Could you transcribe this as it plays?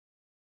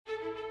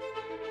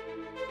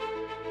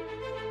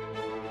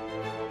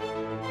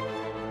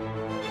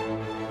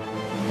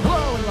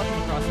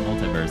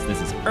Universe.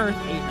 This is Earth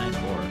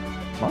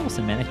 894, Marvel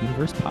Cinematic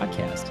Universe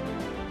podcast.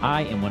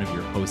 I am one of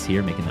your hosts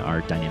here, making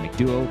our dynamic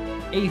duo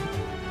a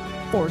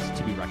force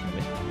to be reckoned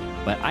with.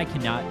 But I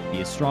cannot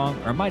be a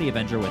strong or mighty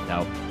Avenger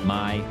without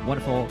my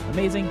wonderful,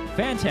 amazing,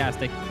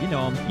 fantastic, you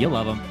know him, you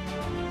love him.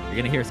 You're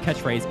going to hear his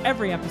catchphrase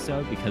every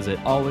episode because it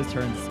always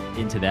turns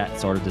into that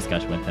sort of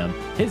discussion with him.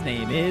 His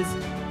name is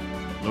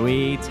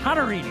Louis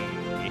Tonarini.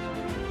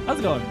 How's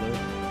it going, Lou?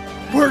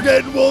 We're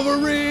getting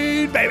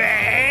Wolverine,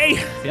 baby!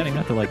 See, I don't even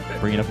have to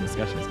bring it up in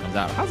discussion as it comes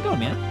out. How's it going,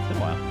 man? It's been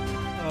a while.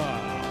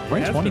 We're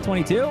in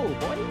 2022, boy.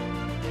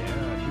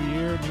 Yeah, new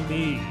year, new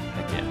me.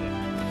 Heck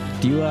yeah.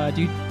 Do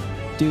you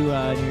do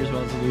New Year's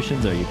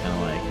resolutions, or are you kind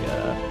of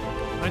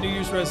like... My New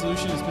Year's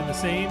resolution has been the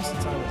same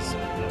since I was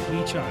a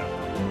wee child.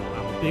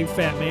 I'm a big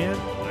fat man,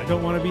 and I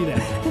don't want to be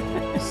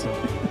that. So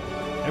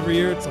every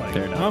year it's like,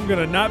 I'm going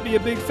to not be a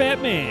big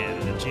fat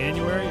man. And in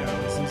January,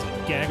 I was losing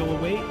a gaggle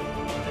of weight.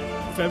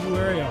 In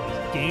February, I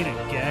was gaining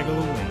a gaggle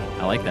of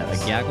weight. I like that. A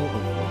gaggle of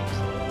weight.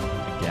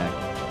 A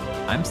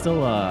gaggle. I'm still...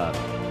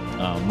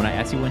 when I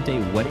asked you one day,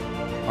 what do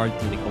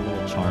they call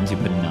little charms you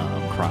put in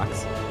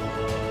Crocs?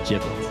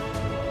 Giblets.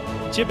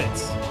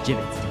 Gibbets.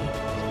 Gibbets.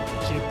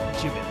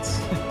 Gibbets.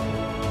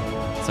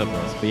 So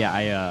gross. But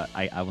yeah,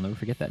 I will never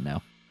forget that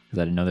now because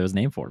I didn't know there was a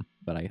name for them.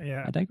 But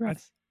I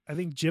digress. I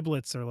think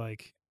giblets are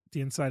like the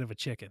inside of a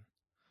chicken.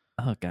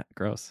 Oh, God,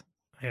 gross.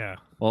 Yeah.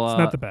 Well, it's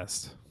not the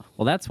best.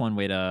 Well, that's one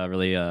way to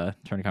really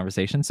turn the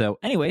conversation. So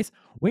anyways,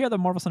 we are the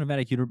Marvel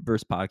Cinematic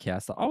Universe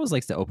podcast that always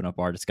likes to open up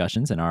our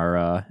discussions and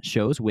our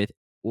shows with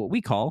what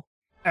we call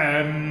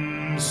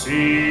MCU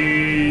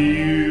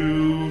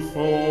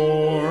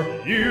for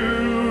you.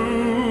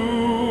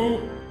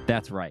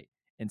 That's right.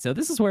 And so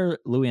this is where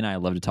Louie and I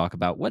love to talk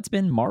about what's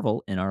been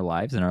Marvel in our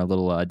lives and our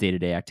little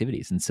day-to-day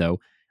activities. And so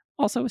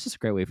also it's just a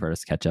great way for us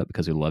to catch up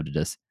because we love to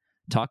just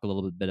talk a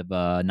little bit of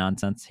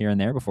nonsense here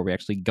and there before we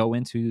actually go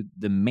into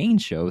the main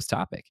show's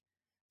topic.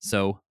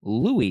 So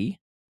Louie,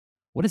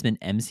 what has been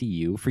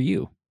MCU for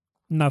you?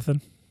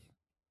 Nothing.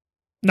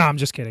 No, I'm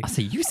just kidding.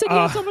 So you said you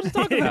had something to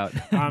talk about.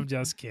 I'm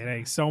just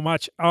kidding. So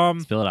much.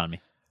 Spill it on me.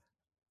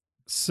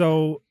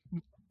 So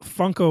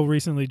Funko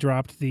recently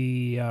dropped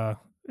the,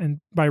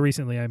 and by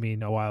recently I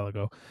mean a while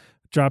ago,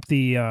 dropped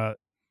the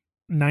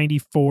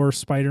 94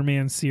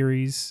 Spider-Man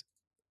series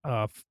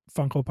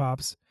Funko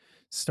Pops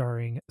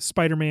starring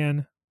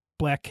Spider-Man,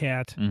 Black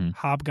Cat,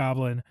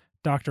 Hobgoblin,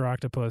 Dr.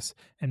 Octopus,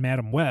 and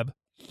Madam Web.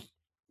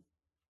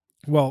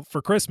 Well, for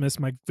Christmas,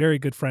 my very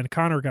good friend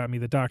Connor got me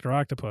the Dr.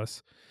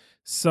 Octopus.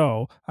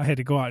 So I had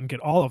to go out and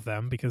get all of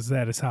them because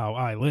that is how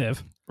I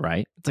live.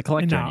 Right. It's a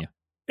collector on you.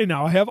 And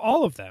now I have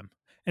all of them.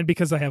 And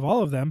because I have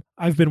all of them,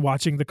 I've been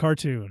watching the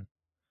cartoon.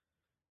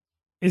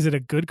 Is it a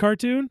good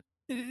cartoon?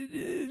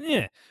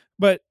 Yeah.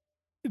 But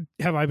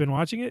have I been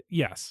watching it?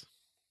 Yes.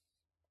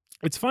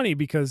 It's funny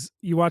because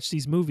you watch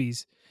these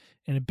movies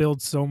and it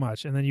builds so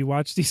much. And then you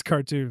watch these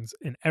cartoons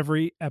and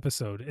every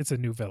episode, it's a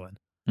new villain.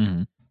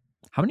 Mm-hmm.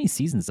 How many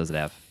seasons does it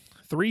have?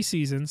 3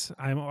 seasons.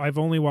 I've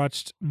only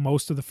watched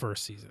most of the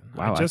first season.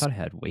 Wow, I thought it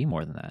had way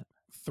more than that.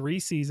 3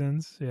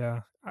 seasons, yeah.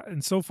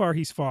 And so far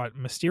he's fought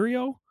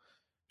Mysterio,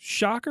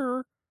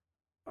 Shocker,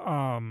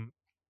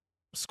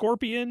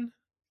 Scorpion,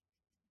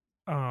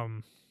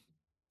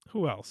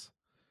 who else?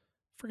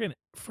 Freaking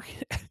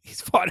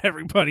he's fought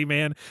everybody,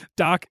 man.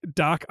 Doc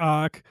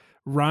Ock,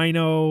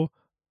 Rhino,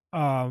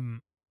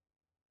 Venom.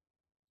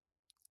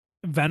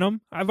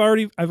 I've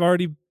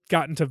already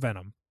gotten to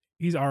Venom.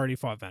 He's already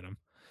fought Venom.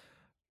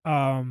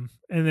 And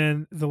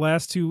then the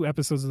last 2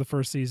 episodes of the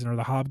first season are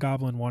the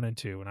Hobgoblin 1 and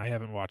 2, and I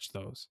haven't watched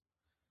those.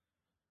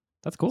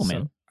 That's cool,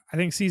 man. I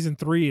think season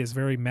 3 is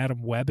very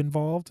Madam Web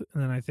involved,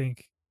 and then I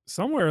think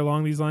somewhere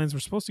along these lines we're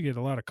supposed to get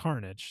a lot of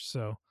carnage.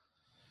 So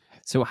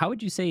how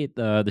would you say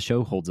the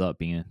show holds up,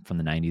 being from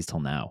the 90s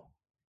till now?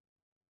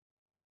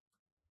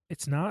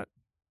 It's not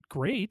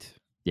great.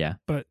 Yeah,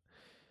 but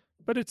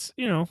it's,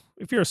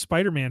 if you're a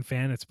Spider-Man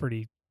fan, it's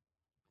pretty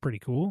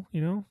cool.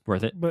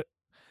 Worth it. But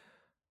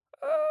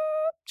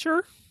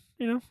sure,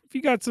 if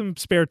you got some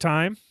spare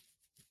time,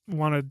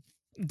 want to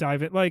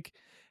dive in,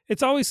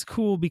 it's always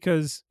cool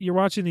because you're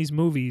watching these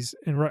movies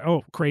and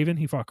Kraven,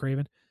 he fought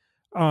Kraven.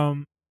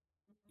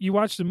 You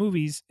watch the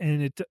movies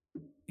and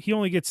he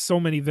only gets so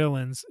many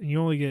villains, and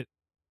you only get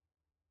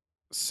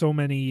so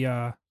many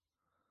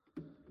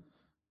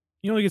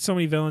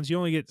villains, you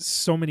only get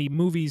so many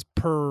movies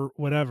per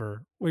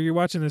whatever, where you're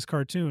watching this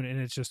cartoon and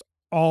it's just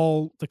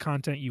all the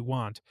content you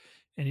want.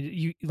 And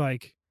you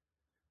like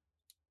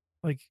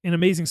in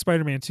Amazing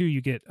Spider-Man 2,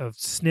 you get a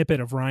snippet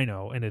of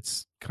Rhino and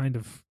it's kind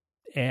of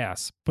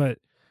ass, but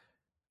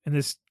in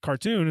this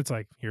cartoon it's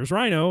like, here's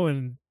Rhino,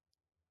 and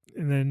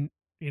then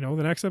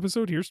the next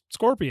episode here's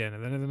Scorpion,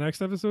 and then in the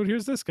next episode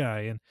here's this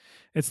guy, and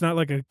it's not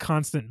like a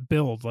constant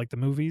build like the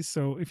movies.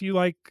 So if you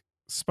like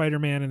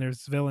Spider-Man and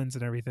there's villains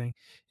and everything,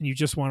 and you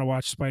just want to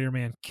watch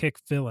Spider-Man kick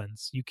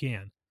villains, you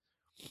can.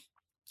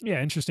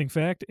 Yeah, interesting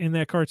fact, in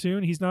that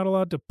cartoon he's not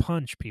allowed to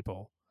punch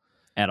people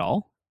at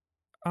all.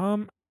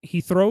 He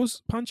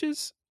throws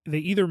punches, they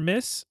either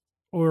miss,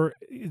 or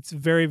it's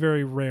very,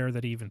 very rare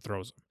that he even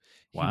throws them.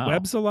 He Wow.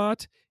 webs a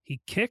lot.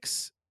 He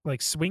kicks,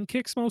 like swing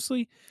kicks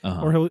mostly,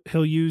 Uh-huh. or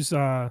he'll use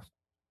the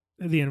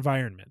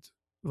environment.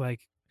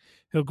 Like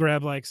he'll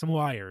grab like some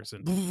wires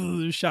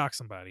and shock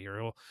somebody,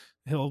 or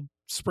he'll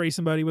spray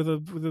somebody with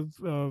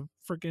a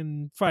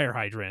freaking fire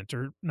hydrant,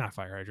 or not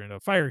fire hydrant, a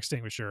fire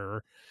extinguisher,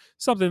 or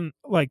something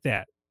like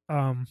that.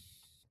 I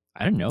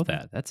didn't know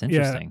that. That's Yeah.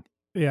 interesting.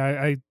 Yeah,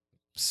 I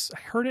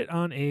heard it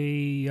on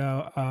a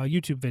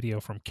YouTube video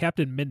from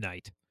Captain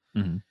Midnight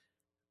Mhm.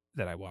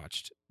 that I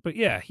watched. But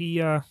yeah, he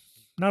not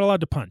allowed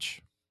to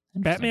punch.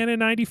 Interesting. Batman in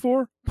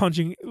 '94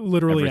 punching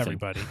literally Everything.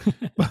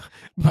 everybody.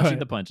 Punching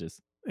the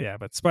punches. Yeah,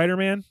 but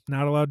Spider-Man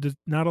not allowed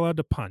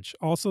to punch.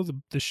 Also,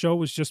 the show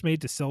was just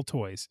made to sell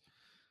toys.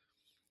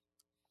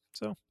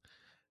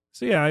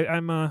 So yeah,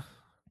 I'm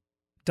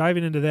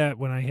diving into that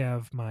when I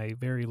have my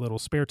very little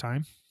spare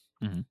time.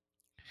 Mhm.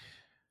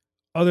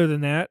 Other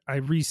than that, I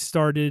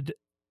restarted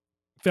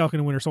Falcon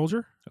and Winter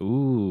Soldier.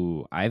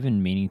 Ooh, I've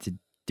been meaning to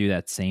do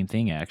that same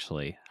thing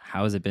actually.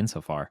 How has it been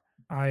so far?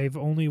 I've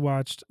only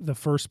watched the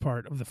first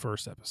part of the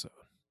first episode.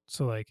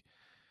 So like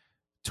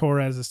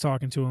Torres is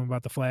talking to him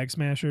about the Flag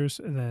Smashers,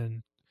 and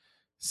then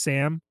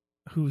Sam,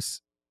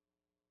 who's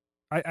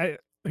I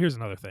here's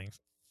another thing.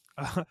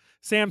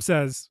 Sam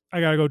says,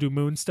 "I gotta go do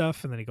moon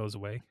stuff," and then he goes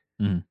away.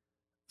 Mhm.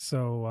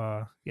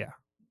 So yeah.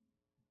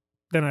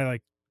 Then I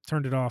like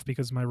turned it off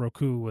because my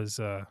Roku was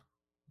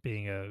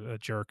being a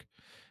jerk.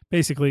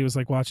 Basically, it was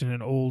like watching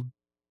an old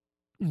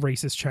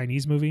racist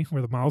Chinese movie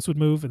where the mouths would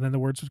move and then the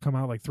words would come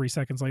out like 3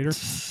 seconds later.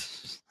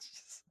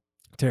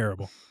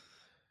 Terrible.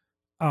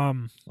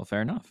 Well,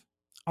 fair enough.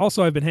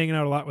 Also, I've been hanging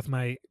out a lot with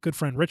my good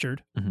friend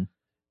Richard, Mhm.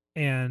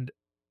 and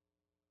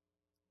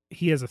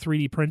he has a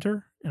 3D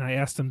printer, and I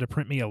asked him to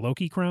print me a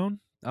Loki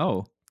crown.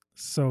 Oh,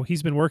 So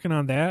he's been working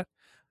on that.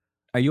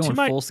 are you To on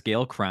my- full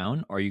scale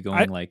crown, or are you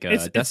going like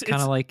it's- that's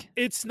kind of like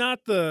It's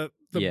not the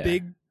Yeah.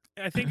 big.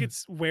 I think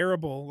it's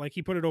wearable. Like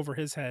he put it over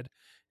his head,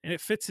 and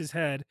it fits his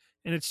head,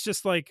 and it's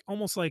just like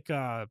almost like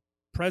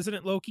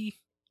President Loki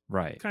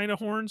right? kind of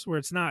horns, where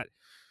it's not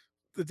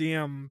the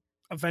damn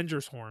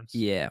Avengers horns.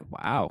 Yeah.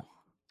 Wow,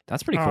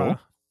 that's pretty cool.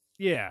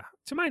 Yeah,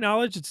 to my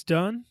knowledge, it's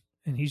done,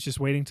 and he's just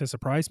waiting to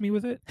surprise me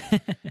with it.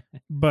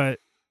 But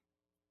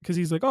because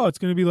he's like, oh, it's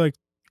going to be like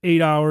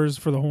 8 hours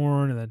for the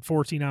horn, and then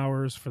 14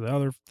 hours for the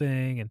other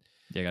thing, and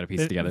Yeah, got to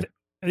piece it together.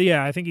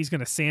 yeah, I think he's going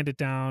to sand it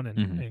down and,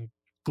 Mhm. and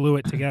glue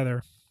it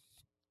together.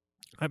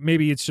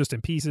 Maybe it's just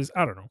in pieces.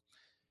 I don't know.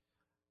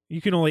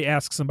 You can only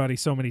ask somebody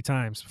so many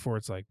times before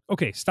it's like,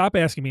 okay, stop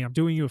asking me. I'm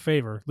doing you a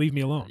favor. Leave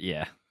me alone.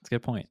 Yeah, that's a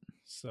good point.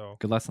 So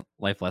Good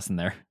life lesson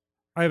there.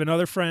 I have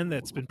another friend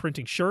that's been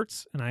printing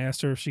shirts, and I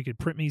asked her if she could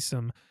print me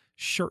some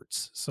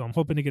shirts. So I'm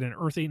hoping to get an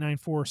Earth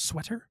 894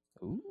 sweater.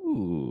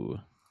 Ooh.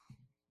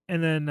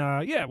 And then,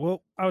 yeah,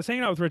 well, I was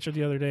hanging out with Richard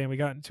the other day, and we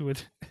got into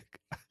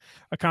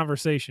a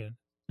conversation.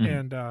 Mhm.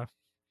 And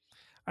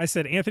I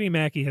said, Anthony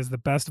Mackie has the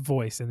best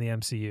voice in the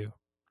MCU.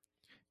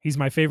 He's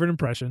my favorite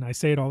impression. I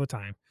say it all the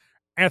time.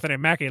 Anthony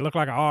Mackie look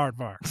like a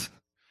aardvark.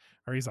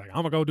 Or he's like, I'm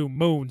going to go do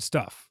moon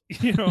stuff.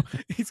 You know,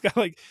 he's got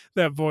like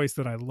that voice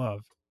that I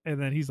love. And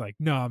then he's like,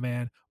 no,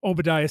 man,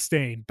 Obadiah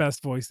Stane,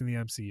 best voice in the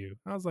MCU.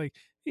 I was like,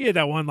 he had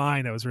that one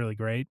line that was really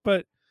great,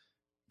 but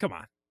come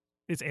on,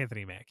 it's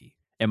Anthony Mackie.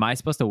 Am I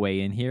supposed to weigh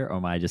in here, or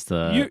am I just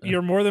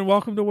You're more than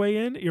welcome to weigh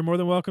in. You're more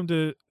than welcome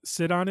to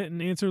sit on it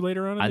and answer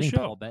later on in I the think show.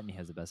 Paul Bettany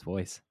has the best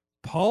voice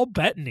Paul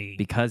Bettany.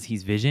 because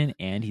he's Vision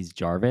and he's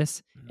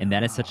Jarvis, and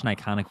that is such an Nah.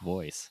 iconic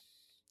voice.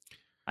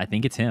 I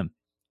think it's him.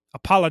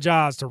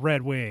 Apologize to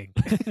Red Wing.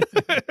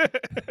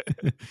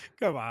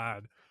 Come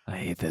on. I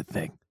hate that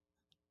thing.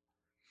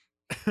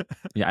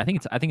 Yeah, I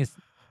think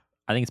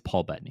it's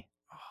Paul Bettany.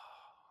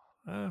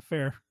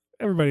 Fair.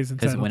 Everybody's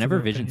Because entitled to whenever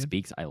their Vision opinion.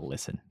 speaks, I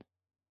listen.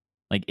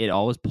 Like it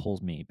always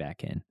pulls me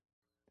back in.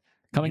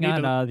 Coming need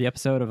on the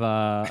episode of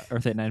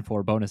Earth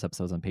 894 bonus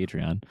episodes on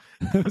Patreon.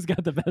 Who's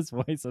got the best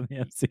voice on the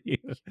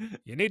MCU?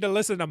 You need to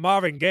listen to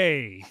Marvin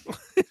Gaye.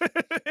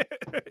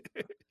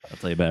 I'll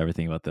tell you about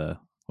everything about the,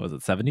 what was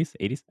it, 70s,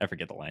 80s? I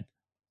forget the line.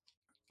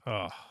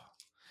 Oh.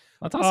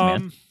 That's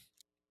awesome, man.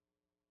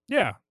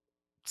 Yeah.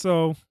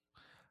 So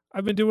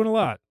I've been doing a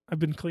lot. I've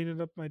been cleaning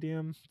up my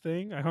damn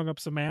thing. I hung up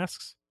some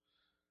masks.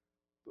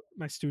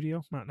 My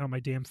studio, not my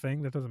damn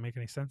thing. That doesn't make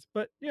any sense.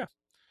 But yeah.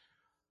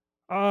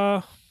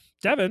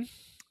 Devin,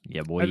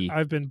 Yeah, boy.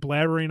 I've been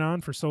blabbering on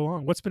for so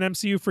long. What's been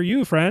MCU for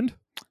you, friend?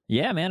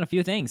 Yeah, man, a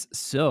few things.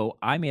 So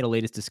I made a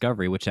latest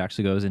discovery, which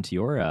actually goes into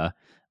your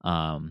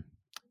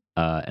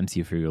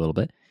MCU for you a little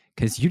bit,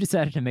 because you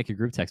decided to make a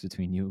group text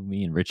between you,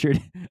 me, and Richard,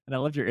 and I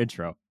loved your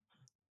intro.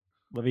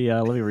 Let me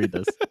read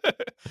this.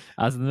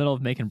 I was in the middle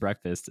of making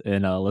breakfast,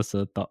 and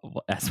Alyssa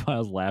asked why I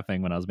was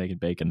laughing when I was making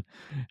bacon,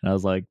 and I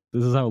was like,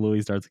 "This is how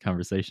Louis starts a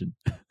conversation."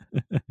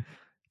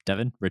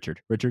 Devin,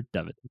 Richard,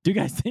 Devin. Do you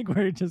guys think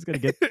we're just gonna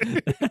get?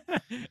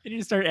 And you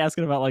just started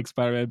asking about like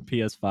Spider-Man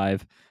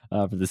PS5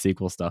 for the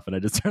sequel stuff, and I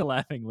just started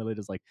laughing, literally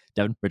just like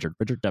Devin, Richard,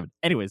 Devin.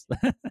 Anyways,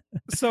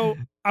 So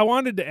I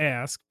wanted to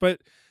ask, but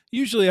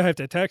usually I have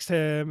to text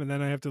him, and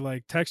then I have to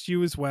like text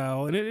you as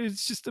well, and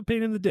it's just a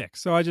pain in the dick.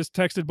 So I just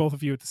texted both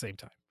of you at the same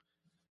time.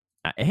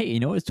 Hey, you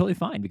know, it's totally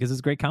fine because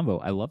it's a great combo.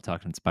 I love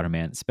talking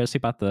Spider-Man, especially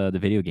about the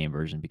video game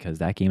version because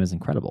that game is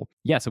incredible.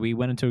 Yeah, so we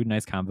went into a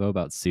nice combo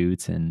about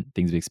suits and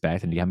things we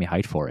expect, and you got me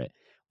hyped for it.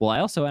 Well, I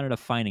also ended up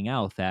finding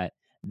out that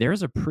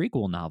there's a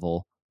prequel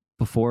novel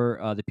before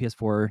the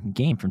PS4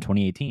 game from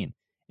 2018,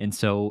 and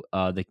so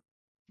the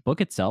book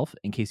itself,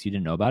 in case you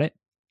didn't know about it,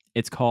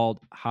 it's called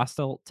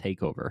Hostile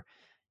Takeover.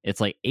 It's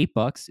like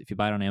 $8 if you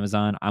buy it on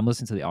Amazon. I'm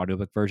listening to the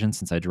audiobook version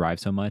since I drive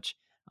so much.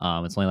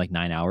 It's only like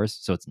 9 hours,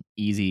 so it's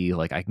easy.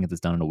 Like I can get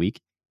this done in a week.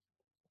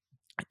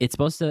 It's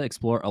supposed to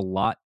explore a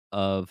lot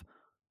of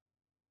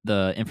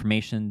the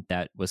information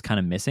that was kind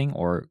of missing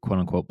or quote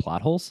unquote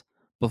plot holes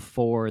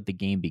before the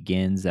game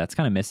begins. That's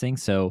kind of missing.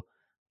 So,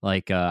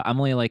 like, I'm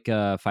only like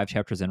 5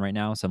 chapters in right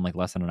now, so I'm like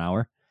less than an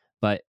hour.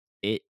 But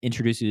it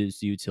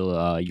introduces you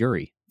to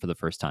Yuri for the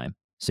first time,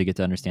 so you get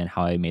to understand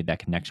how I made that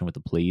connection with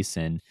the police,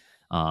 and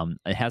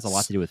it has a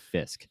lot to do with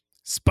Fisk.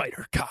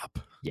 Spider Cop.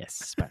 Yes,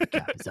 Spider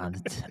Cop is on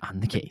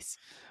the case.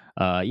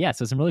 Yeah,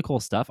 so some really cool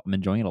stuff. I'm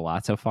enjoying it a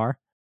lot so far.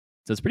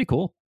 So it's pretty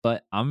cool,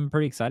 but I'm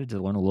pretty excited to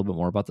learn a little bit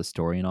more about the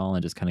story and all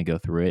and just kind of go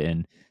through it.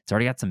 And it's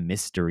already got some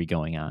mystery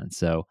going on.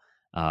 So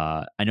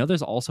I know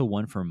there's also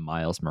one for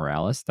Miles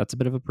Morales. That's a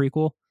bit of a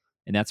prequel.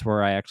 And that's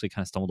where I actually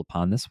kind of stumbled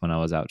upon this when I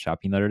was out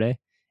shopping the other day.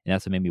 And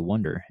that's what made me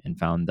wonder and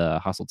found the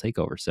Hostile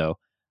Takeover. So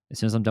as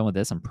soon as I'm done with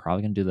this, I'm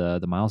probably going to do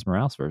the Miles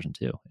Morales version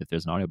too, if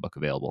there's an audiobook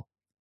available.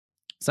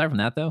 Aside from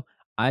that, though,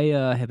 I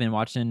have been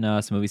watching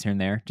some movies here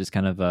and there, just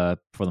kind of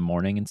for the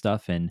morning and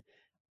stuff. And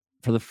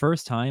for the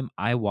first time,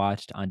 I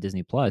watched on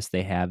Disney Plus.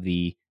 They have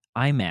the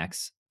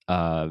IMAX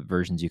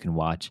versions you can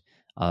watch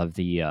of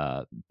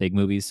the big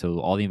movies. So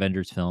all the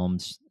Avengers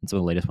films and some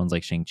of the latest ones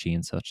like Shang-Chi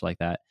and such like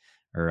that,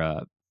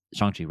 or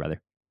Shang-Chi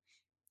rather.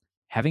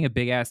 Having a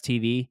big ass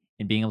TV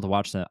and being able to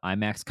watch the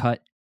IMAX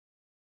cut,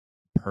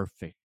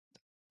 perfect.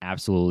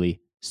 Absolutely.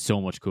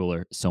 So much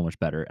cooler, so much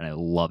better, and I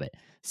love it.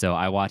 So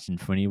I watched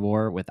Infinity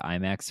War with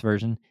IMAX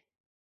version,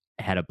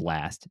 had a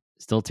blast.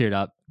 Still teared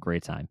up,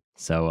 great time.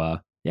 So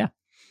yeah.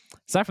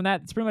 Aside from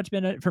that, it's pretty much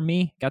been it for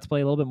me. Got to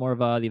play a little bit more of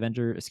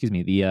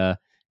the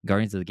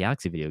Guardians of the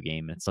Galaxy video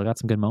game, and still got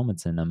some good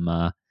moments. And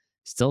I'm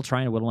still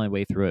trying to whittle my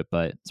way through it,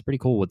 but it's pretty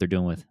cool what they're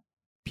doing with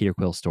Peter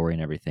Quill's story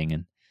and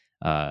everything.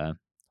 And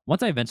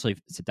once I eventually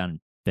sit down and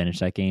finish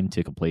that game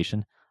to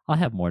completion, I'll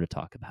have more to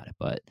talk about it.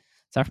 But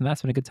aside from that,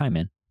 it's been a good time,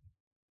 man.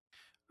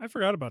 I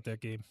forgot about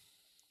that game.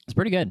 It's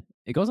pretty good.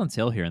 It goes on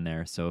sale here and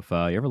there, so if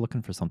you're ever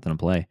looking for something to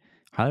play,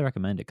 highly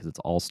recommend it because it's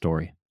all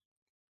story,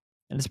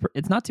 and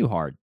it's not too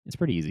hard. It's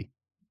pretty easy.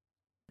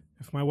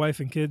 If my wife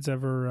and kids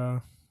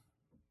ever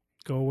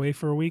go away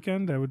for a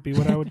weekend, that would be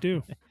what I would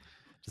do.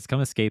 Just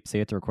come escape,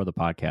 say it to record the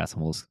podcast,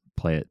 and we'll just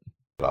play it.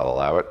 I'll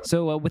allow it.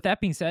 So with that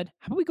being said,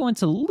 how about we go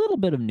into a little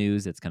bit of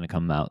news that's going to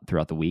come out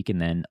throughout the week, and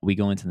then we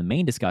go into the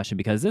main discussion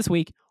because this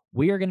week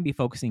we are going to be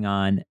focusing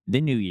on the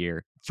new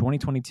year,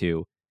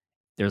 2022.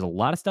 There's a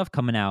lot of stuff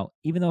coming out,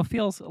 even though it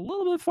feels a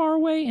little bit far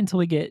away until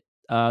we get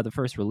the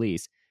first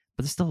release.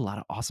 But there's still a lot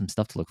of awesome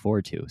stuff to look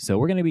forward to. So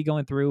we're going to be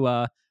going through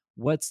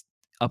what's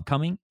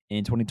upcoming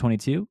in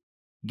 2022,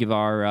 give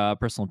our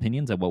personal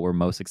opinions of what we're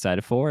most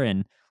excited for,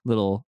 and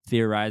little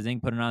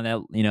theorizing, putting on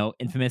that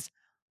infamous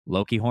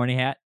Loki horny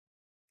hat.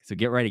 So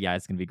get ready,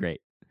 guys. It's going to be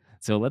great.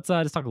 So let's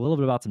just talk a little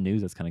bit about some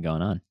news that's kind of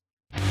going on.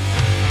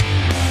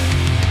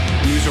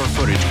 News or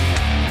footage.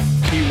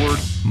 Keyword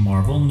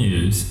Marvel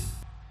News.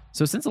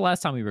 So since the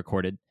last time we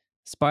recorded,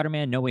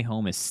 Spider-Man No Way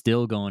Home is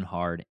still going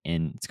hard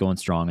and it's going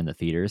strong in the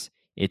theaters.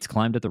 It's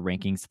climbed up the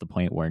rankings to the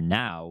point where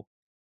now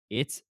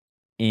it's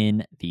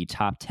in the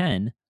top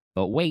 10,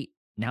 but wait,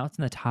 now it's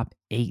in the top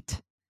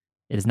 8.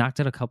 It has knocked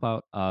out a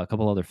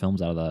couple other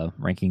films out of the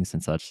rankings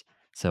and such.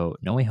 So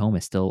No Way Home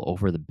is still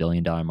over the $1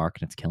 billion mark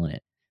and it's killing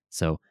it.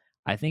 So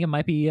I think it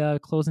might be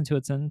closing to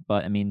its end,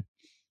 but I mean,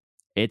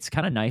 it's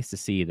kind of nice to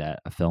see that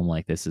a film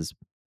like this is,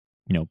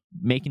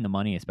 making the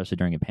money, especially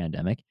during a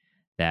pandemic,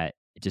 that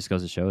it just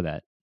goes to show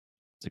that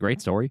it's a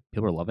great story.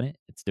 People are loving it.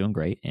 It's doing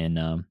great. And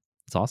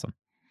it's awesome.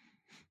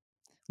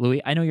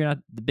 Louis, I know you're not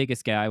the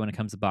biggest guy when it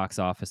comes to box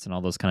office and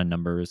all those kind of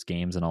numbers,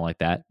 games and all like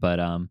that, but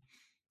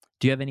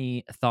do you have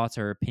any thoughts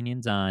or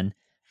opinions on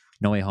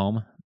No Way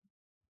Home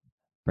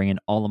bringing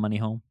all the money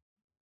home?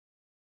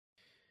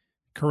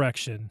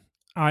 Correction.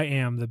 I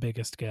am the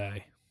biggest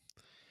guy.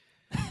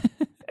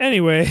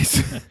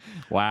 Anyways.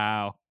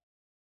 Wow.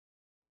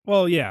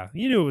 Well, yeah,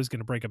 you knew it was going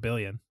to break $1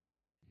 billion.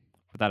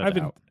 Without a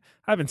doubt.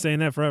 I've been saying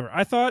that forever.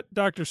 I thought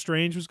Doctor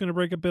Strange was going to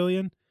break $1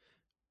 billion.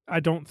 I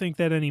don't think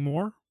that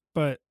anymore,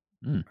 but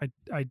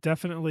I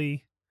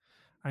definitely,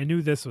 I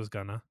knew this was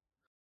gonna.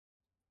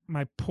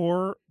 My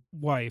poor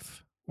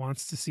wife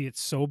wants to see it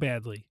so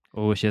badly.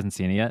 Oh, she hasn't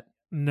seen it yet?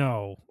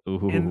 No.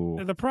 Ooh.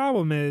 And the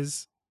problem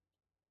is,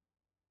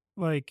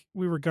 like,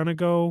 we were gonna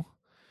go,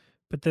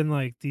 but then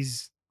like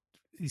these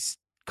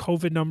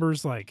COVID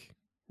numbers like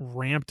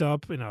ramped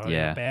up in a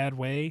bad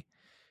way,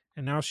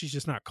 and now she's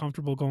just not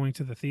comfortable going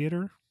to the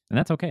theater. And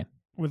that's okay.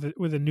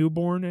 With a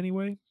newborn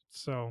anyway.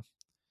 So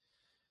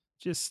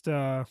just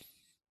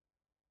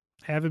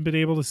haven't been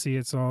able to see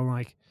it. So I'm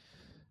like,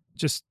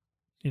 just,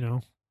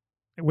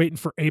 waiting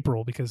for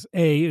April because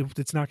A,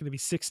 it's not going to be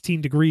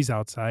 16 degrees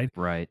outside,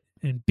 Right.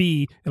 and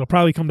B, it'll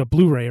probably come to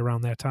Blu-ray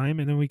around that time,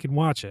 and then we can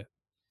watch it.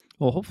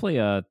 Well, hopefully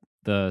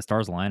the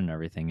stars align and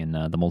everything, and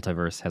the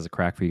multiverse has a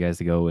crack for you guys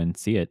to go and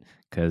see it,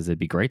 because it'd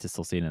be great to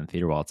still see it in the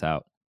theater while it's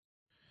out.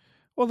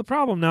 Well, the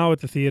problem now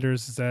with the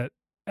theaters is that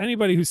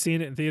anybody who's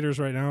seen it in theaters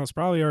right now has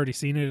probably already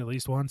seen it at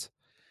least once,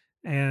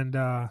 and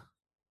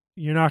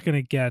you're not going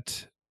to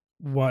get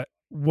what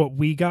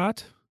we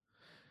got,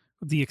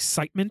 the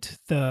excitement,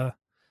 the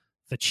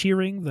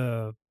cheering,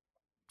 the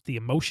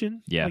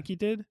emotion, Yeah. like you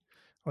did.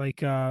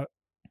 Like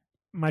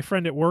my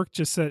friend at work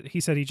just said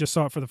he just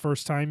saw it for the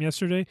first time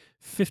yesterday.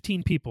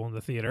 15 people in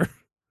the theater.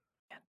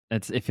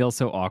 It feels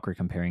so awkward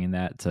comparing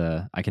that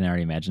to, I can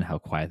already imagine how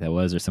quiet that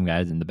was, or some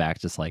guys in the back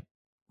just like,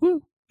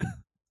 woo.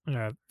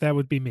 Yeah, that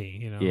would be me,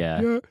 you know.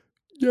 Yeah.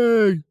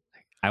 Yay.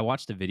 I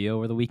watched a video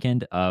over the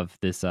weekend of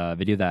this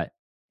video that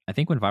I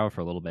think went viral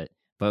for a little bit,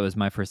 but it was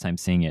my first time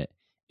seeing it.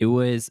 It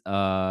was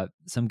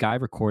some guy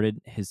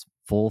recorded his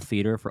full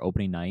theater for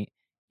opening night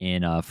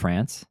in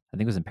France. I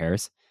think it was in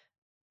Paris.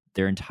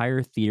 Their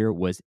entire theater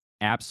was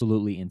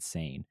absolutely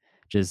insane.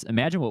 Just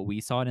imagine what we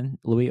saw in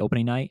Louis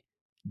opening night.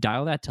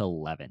 Dial that to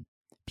 11.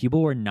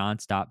 People were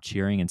nonstop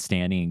cheering and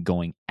standing and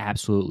going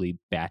absolutely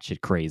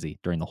batshit crazy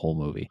during the whole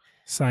movie.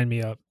 Sign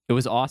me up. It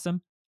was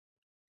awesome.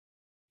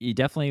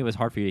 It was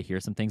hard for you to hear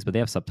some things, but they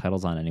have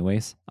subtitles on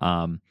anyways.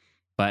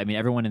 But I mean,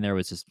 everyone in there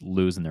was just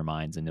losing their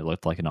minds, and it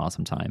looked like an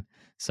awesome time.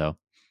 So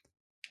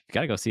you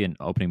got to go see an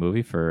opening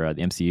movie for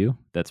the MCU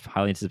that's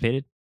highly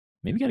anticipated.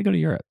 Maybe got to go to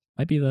Europe.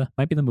 Might be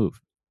the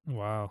move.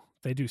 Wow,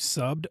 they do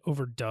subbed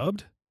over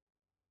dubbed.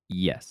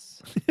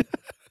 Yes.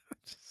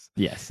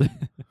 Yes.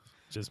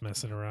 Just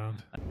messing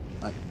around.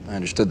 I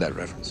understood that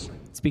reference.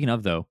 Speaking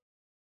of, though,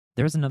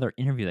 there was another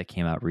interview that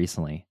came out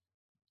recently.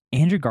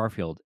 Andrew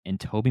Garfield and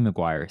Tobey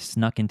Maguire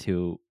snuck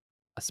into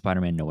a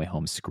Spider-Man No Way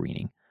Home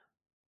screening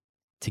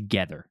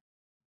together.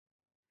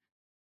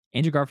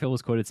 Andrew Garfield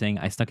was quoted saying,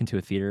 "I snuck into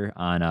a theater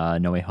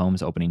on No Way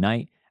Home's opening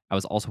night. I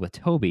was also with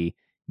Tobey.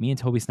 Me and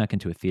Tobey snuck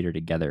into a theater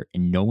together,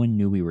 and no one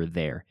knew we were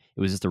there.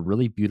 It was just a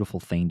really beautiful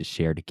thing to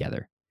share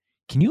together."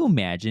 Can you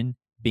imagine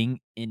being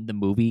in the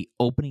movie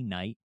opening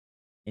night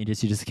and you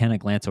just kind of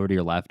glance over to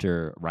your left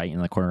or right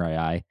in the corner of your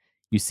eye,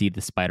 you see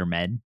the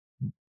Spider-Man,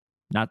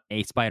 not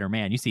a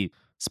Spider-Man, you see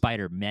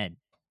Spider-Man.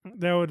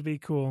 That would be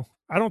cool.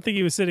 I don't think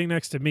he was sitting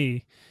next to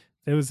me.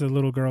 There was a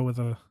little girl with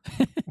a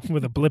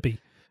with a blippy.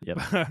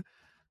 Yep.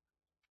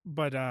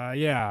 But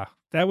yeah,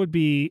 that would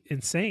be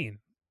insane.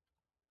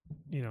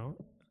 You know,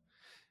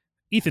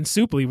 Ethan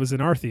Suplee was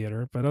in our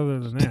theater, but other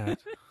than that,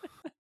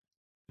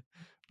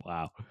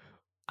 Wow.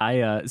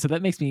 So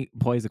that makes me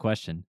pose a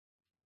question.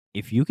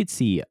 If you could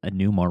see a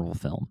new Marvel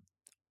film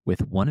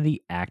with one of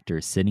the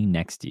actors sitting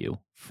next to you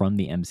from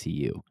the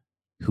MCU,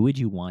 who would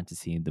you want to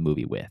see the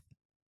movie with?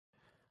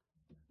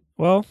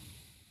 well,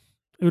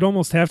 it would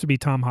almost have to be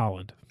Tom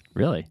Holland.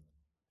 Really?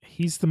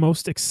 He's the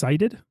most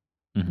excited.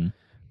 Mm-hmm.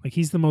 Like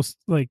he's the most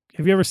like.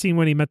 Have you ever seen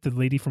when he met the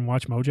lady from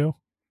Watch Mojo?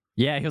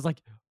 Yeah, he was like,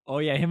 oh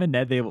yeah, him and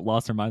Ned, they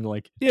lost their mind. They're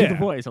like, do Yeah. the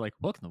voice. They're like,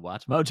 welcome to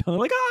Watch Mojo. They're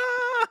like,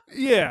 ah!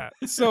 Yeah.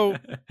 So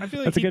I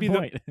feel like That's a he'd good be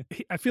point.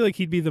 I feel like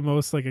he'd be the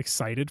most like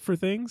excited for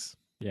things.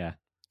 Yeah.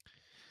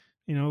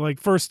 You know, like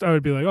first I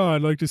would be like, oh,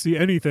 I'd like to see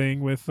anything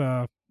with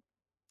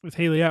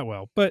Haley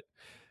Atwell. But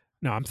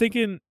no, I'm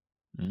thinking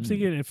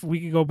if we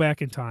could go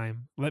back in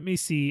time, let me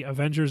see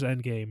Avengers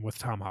Endgame with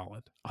Tom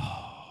Holland.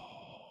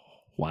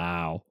 Oh,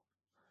 wow.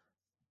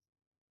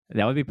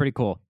 That would be pretty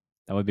cool.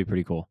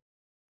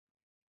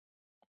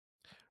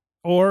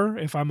 Or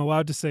if I'm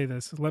allowed to say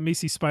this, let me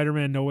see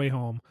Spider-Man No Way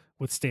Home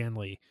with Stan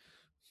Lee.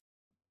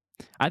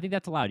 I think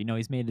that's allowed. You know,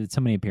 he's made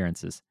so many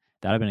appearances.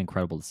 That'd have been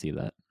incredible to see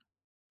that.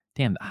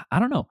 Damn, I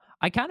don't know.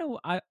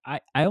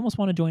 I almost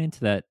want to join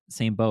into that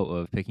same boat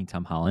of picking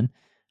Tom Holland.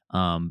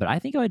 But I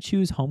think I would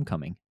choose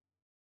Homecoming.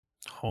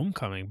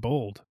 Homecoming,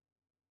 bold.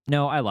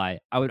 No, I lie.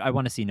 I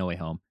want to see No Way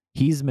Home.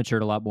 He's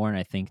matured a lot more, and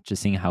I think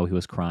just seeing how he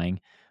was crying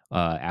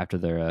after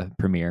the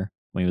premiere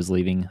when he was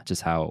leaving,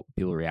 just how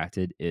people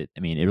reacted, it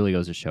really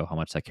goes to show how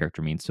much that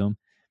character means to him.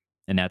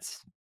 And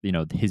that's,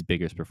 his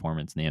biggest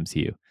performance in the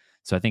MCU.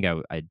 So I think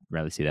I'd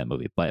rather see that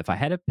movie. But if I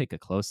had to pick a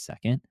close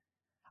second,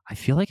 I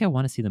feel like I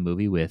want to see the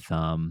movie with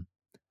Paul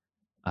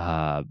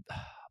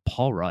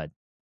Rudd.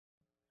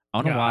 I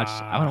want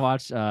to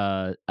watch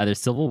either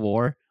Civil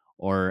War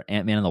or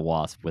Ant-Man and the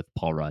Wasp with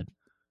Paul Rudd.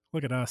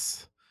 Look at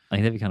us. I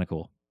think that'd be kind of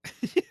cool.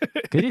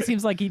 Because it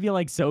seems like he'd be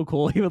like so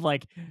cool. He would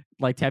like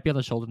tap you on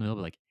the shoulder and he'll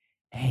be like,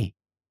 "Hey,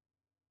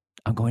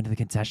 I'm going to the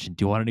concession.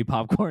 Do you want any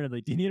popcorn?" And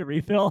like, "Do you need a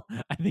refill?"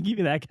 I think he'd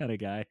be that kind of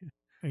guy.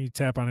 And you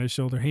tap on his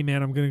shoulder. "Hey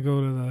man, I'm gonna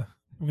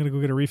go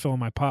get a refill on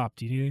my pop.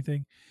 Do you need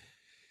anything?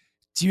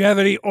 Do you have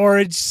any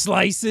orange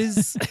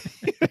slices?"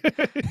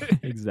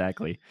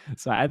 Exactly.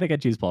 So I think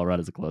I'd choose Paul Rudd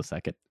as a close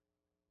second.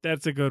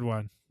 That's a good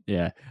one.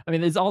 Yeah. I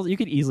mean, you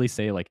could easily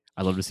say like,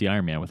 "I'd love to see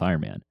Iron Man with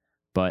Iron Man,"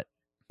 but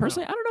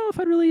personally, I don't know if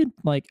I'd really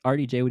like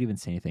RDJ would even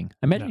say anything.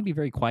 I imagine he'd be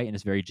very quiet and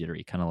just very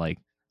jittery, kind of like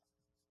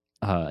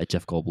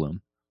Jeff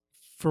Goldblum.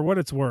 For what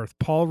it's worth,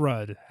 Paul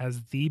Rudd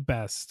has the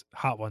best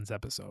Hot Ones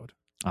episode.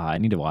 I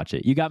need to watch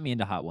it. You got me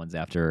into Hot Ones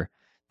after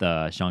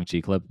the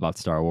Shang-Chi clip about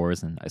Star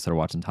Wars, and I started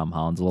watching Tom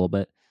Holland's a little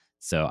bit.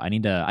 So I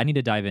need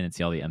to dive in and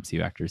see all the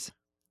MCU actors.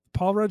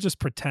 Paul Rudd just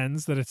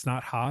pretends that it's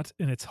not hot,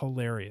 and it's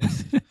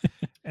hilarious.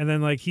 And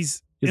then like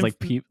he's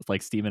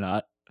like steaming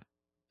hot.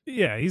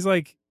 Yeah, he's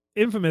like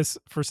infamous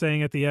for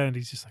saying at the end,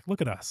 he's just like,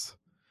 look at us.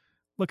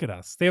 Look at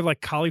us. They have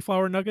like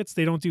cauliflower nuggets.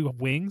 They don't do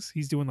wings.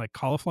 He's doing like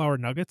cauliflower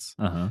nuggets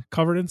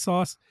covered in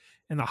sauce.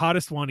 And the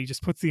hottest one, he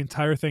just puts the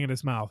entire thing in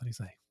his mouth. And he's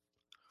like,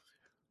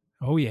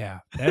 oh yeah,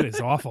 that is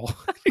awful.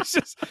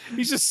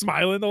 he's just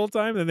smiling the whole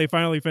time. And then they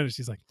finally finish.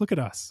 He's like, look at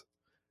us.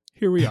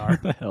 Here we are.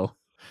 What the hell?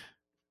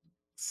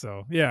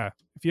 So yeah,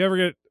 if you ever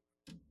get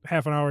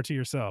half an hour to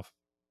yourself,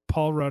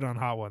 Paul Rudd on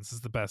Hot Ones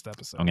is the best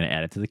episode. I'm going to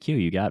add it to the queue.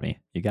 You got me,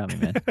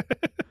 man.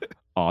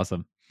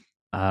 Awesome.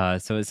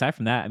 So aside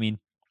from that, I mean,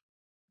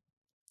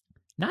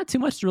 not too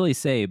much to really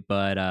say,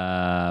 but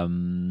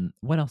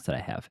what else did I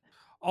have?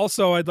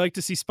 Also, I'd like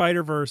to see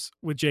Spider-Verse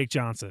with Jake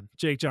Johnson.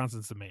 Jake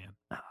Johnson's the man.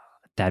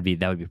 That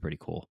would be pretty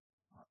cool.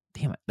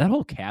 Damn it. That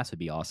whole cast would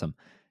be awesome.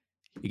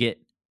 You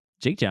get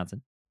Jake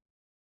Johnson.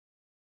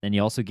 Then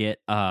you also get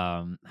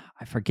I'm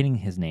forgetting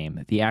his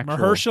name. The actual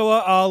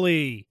Mahershala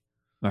Ali.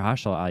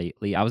 Mahershala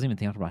Ali. I wasn't even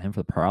thinking about him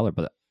for the Prowler,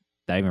 but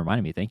that even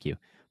reminded me. Thank you.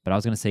 But I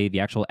was going to say the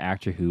actual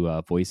actor who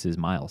voices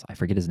Miles. I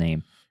forget his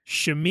name.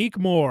 Shameik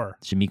Moore.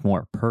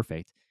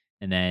 Perfect.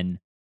 And then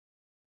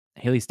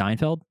Haley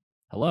Steinfeld.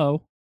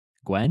 Hello.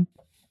 Gwen.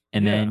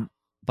 And then,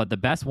 but the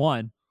best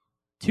one,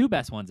 two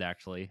best ones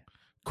actually.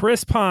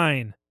 Chris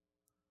Pine.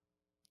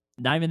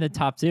 Not even the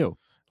top two.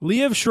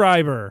 Liev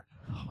Schreiber.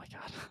 Oh my God.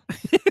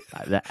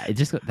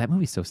 That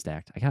movie's so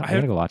stacked. I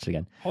gotta go watch it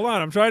again. Hold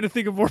on. I'm trying to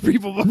think of more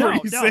people before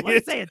you say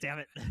it. Say it, damn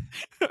it.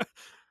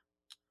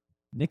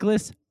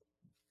 Nicholas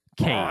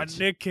Cage. Oh,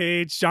 Nick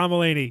Cage. John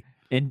Mulaney.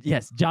 And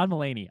yes, John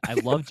Mulaney. I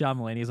love John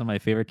Mulaney. He's one of my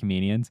favorite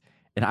comedians.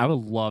 And I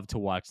would love to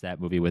watch that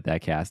movie with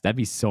that cast. That'd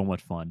be so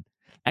much fun.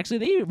 Actually,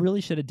 they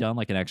really should have done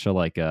like an extra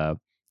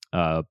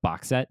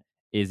box set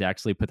is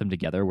actually put them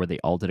together where they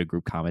all did a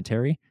group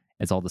commentary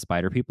as all the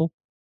spider people.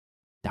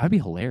 That would be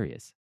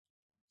hilarious.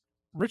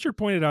 Richard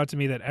pointed out to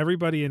me that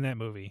everybody in that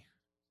movie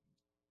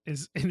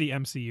is in the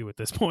MCU at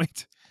this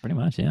point. Pretty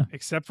much, yeah.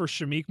 Except for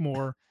Shameik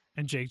Moore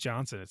and Jake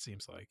Johnson, it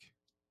seems like.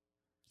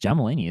 John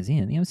Mulaney, is he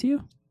in the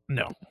MCU?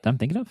 No. That I'm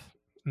thinking of?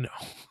 No.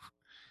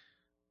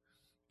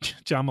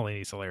 John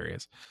Mulaney's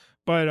hilarious.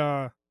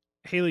 But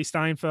Haley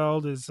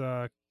Steinfeld is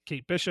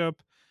Kate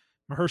Bishop.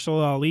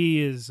 Mahershala Ali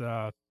is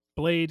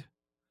Blade.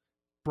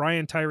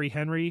 Brian Tyree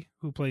Henry,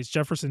 who plays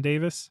Jefferson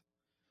Davis,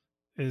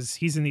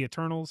 he's in the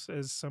Eternals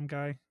as some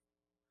guy.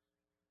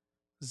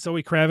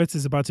 Zoe Kravitz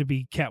is about to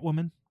be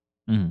Catwoman,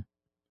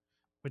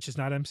 which is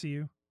not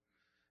MCU.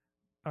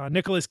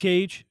 Nicolas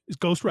Cage is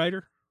Ghost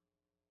Rider.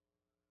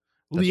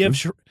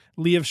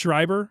 Liev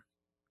Schreiber,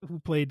 who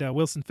played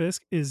Wilson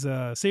Fisk, is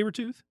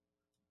Sabretooth.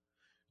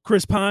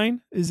 Chris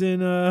Pine is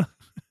in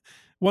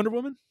Wonder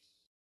Woman.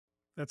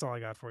 That's all I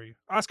got for you.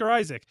 Oscar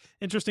Isaac,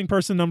 interesting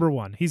person number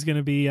one. He's going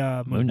to be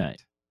Moon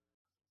Knight.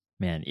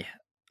 Man, yeah,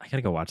 I got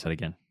to go watch that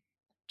again.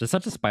 Just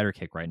such a spider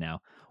kick right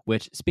now,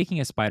 which, speaking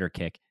of spider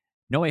kick,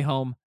 No Way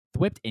Home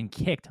whipped and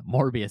kicked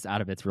Morbius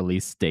out of its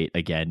release date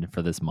again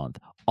for this month,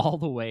 all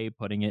the way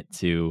putting it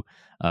to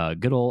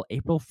good old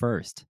April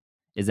 1st.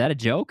 Is that a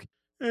joke?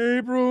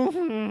 April.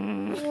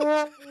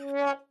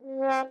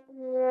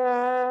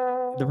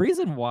 The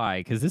reason why,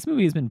 because this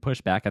movie has been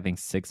pushed back, I think,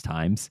 6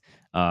 times.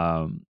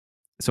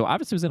 So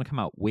obviously it was going to come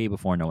out way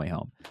before No Way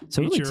Home.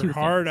 So Get really your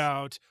heart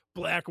out.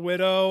 Black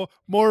Widow.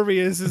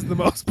 Morbius is the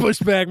most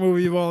pushed back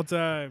movie of all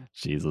time.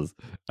 Jesus.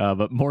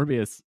 But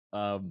Morbius,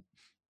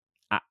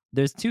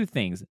 there's 2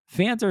 things.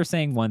 Fans are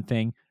saying one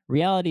thing.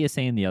 Reality is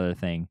saying the other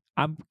thing.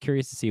 I'm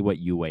curious to see what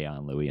you weigh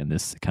on, Louis, in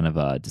this kind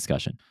of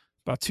discussion.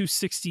 About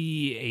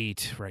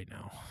 268 right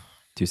now.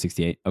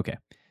 268? Okay.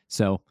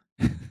 So,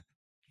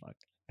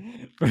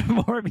 for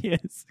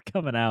Morbius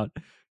coming out,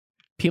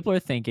 people are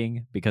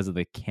thinking, because of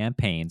the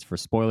campaigns for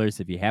spoilers,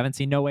 if you haven't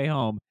seen No Way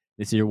Home,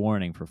 this is your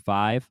warning for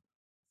 5,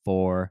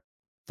 4,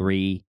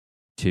 3,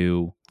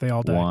 2, they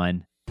all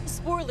 1.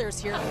 Spoilers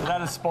here. Is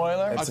that a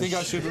spoiler? I think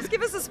I should. Just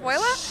give us a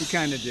spoiler? You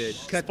kind of did.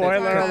 Cut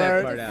Spoiler that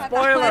alert. part out.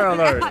 Spoiler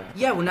alert.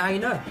 Yeah, well, now you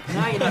know.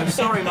 Now you know.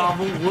 Sorry,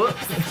 Marvel.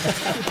 Whoops.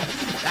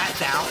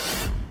 That's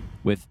out.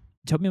 With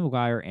Tobey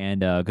Maguire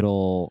and good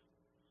old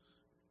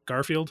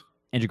Garfield.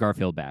 Andrew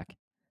Garfield back.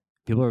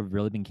 People have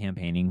really been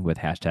campaigning with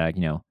hashtag,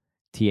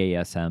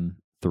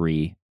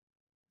 TASM3,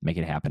 make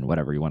it happen,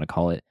 whatever you want to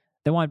call it.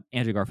 They want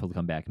Andrew Garfield to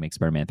come back and make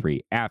Spider-Man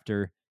 3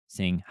 after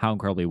seeing how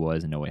incredible he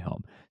was in No Way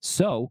Home.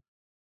 So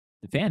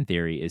the fan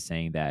theory is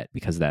saying that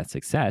because of that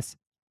success,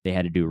 they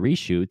had to do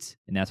reshoots,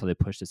 and that's why they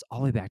pushed this all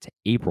the way back to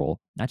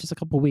April, not just a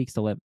couple of weeks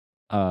to let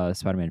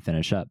Spider-Man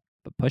finish up,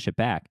 but push it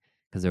back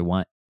because they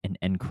want an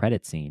end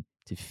credit scene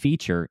to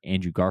feature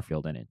Andrew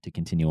Garfield in it to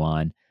continue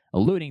on,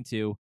 alluding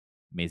to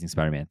Amazing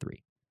Spider-Man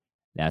 3.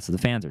 That's what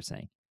the fans are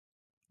saying.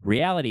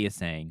 Reality is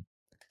saying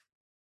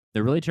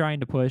they're really trying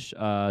to push,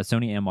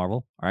 Sony and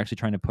Marvel are actually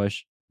trying to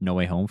push No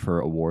Way Home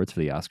for awards for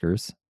the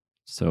Oscars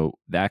So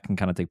that can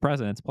kind of take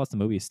precedence. Plus, the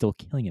movie is still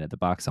killing it at the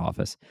box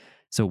office.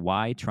 So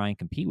why try and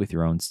compete with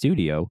your own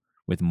studio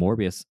with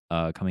Morbius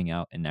coming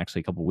out in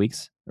actually a couple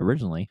weeks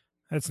originally?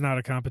 That's not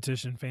a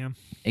competition, fam.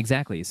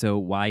 Exactly. So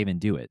why even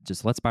do it?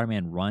 Just let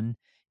Spider-Man run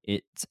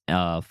its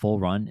full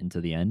run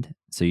into the end.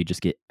 So you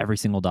just get every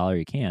single dollar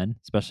you can,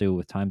 especially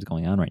with times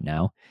going on right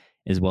now,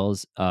 as well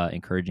as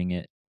encouraging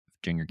it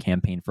during your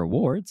campaign for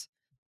awards.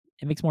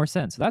 It makes more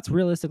sense. So that's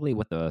realistically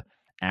what the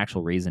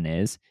actual reason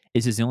is.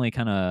 It's just the only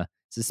kind of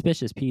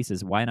suspicious piece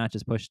is why not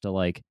just push to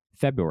like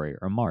February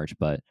or March?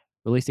 But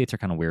release dates are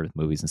kind of weird with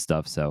movies and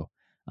stuff. So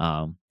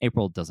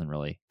April doesn't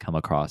really come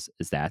across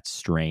as that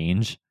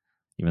strange,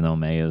 even though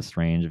May is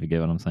strange, if you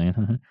get what I'm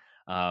saying.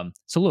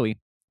 So Louis,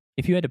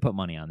 if you had to put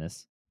money on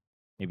this,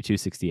 maybe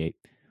 268,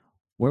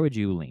 where would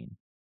you lean?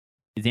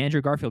 Is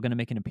Andrew Garfield going to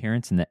make an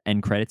appearance in the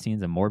end credit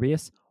scenes of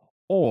Morbius,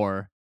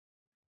 or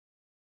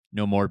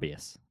no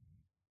Morbius?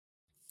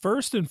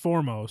 First and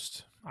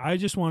foremost, I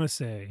just want to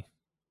say,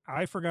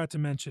 I forgot to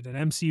mention at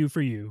MCU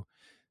for You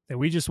that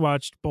we just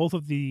watched both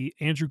of the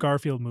Andrew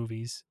Garfield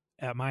movies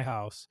at my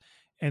house,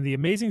 and The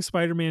Amazing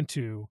Spider-Man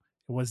 2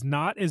 was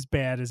not as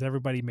bad as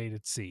everybody made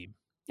it seem.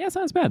 Yeah,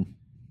 sounds bad.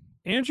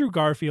 Andrew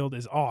Garfield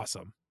is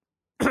awesome.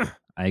 I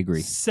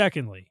agree.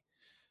 Secondly,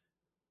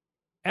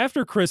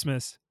 after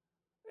Christmas,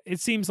 it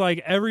seems like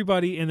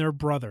everybody and their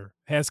brother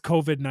has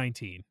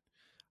COVID-19.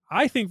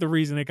 I think the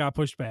reason it got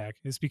pushed back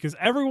is because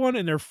everyone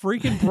and their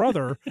freaking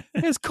brother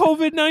has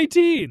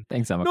COVID-19.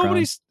 Thanks,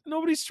 Omicron.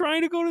 Nobody's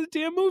trying to go to the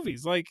damn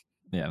movies. Like,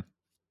 yeah,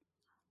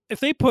 if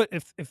they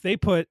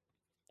put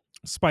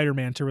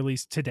Spider-Man to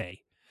release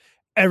today,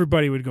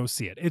 everybody would go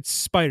see it. It's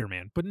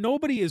Spider-Man, but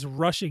nobody is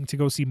rushing to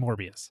go see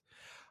Morbius.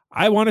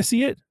 I want to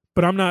see it,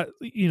 but I'm not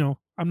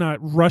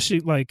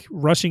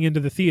rushing into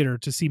the theater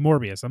to see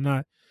Morbius. I'm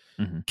not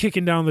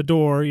kicking down the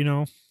door,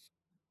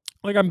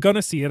 like I'm going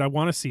to see it. I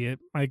want to see it.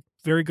 My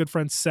very good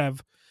friend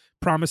Sev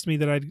promised me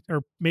that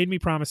made me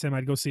promise him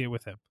I'd go see it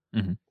with him.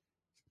 Mm-hmm.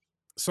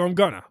 So I'm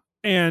gonna.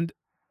 And,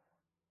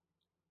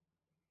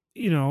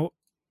 I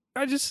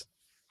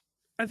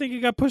think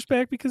it got pushed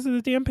back because of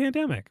the damn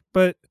pandemic.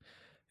 But,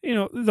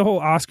 the whole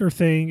Oscar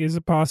thing is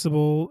a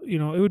possible, it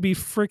would be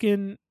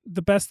freaking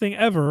the best thing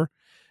ever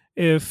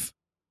if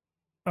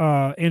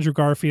Andrew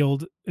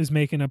Garfield is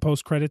making a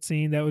post-credit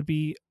scene. That would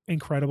be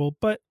incredible.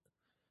 But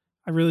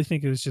I really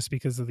think it was just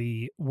because of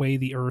the way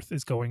the Earth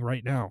is going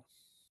right now.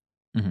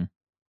 Mm-hmm.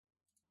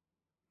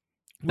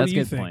 That's a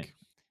good point.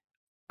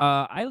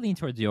 I lean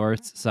towards your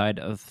side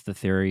of the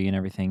theory and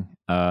everything,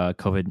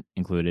 COVID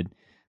included.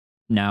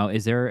 Now,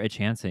 is there a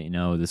chance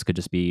that, this could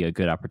just be a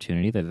good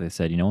opportunity that they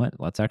said, you know what,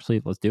 let's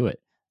do it?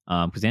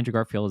 Because Andrew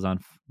Garfield is on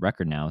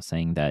record now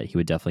saying that he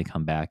would definitely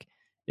come back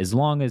as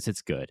long as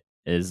it's good,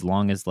 as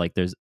long as like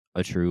there's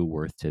a true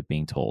worth to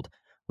being told,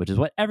 which is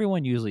what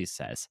everyone usually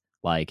says.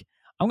 Like,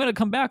 I'm going to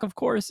come back, of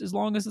course, as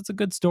long as it's a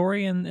good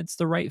story and it's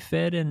the right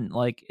fit and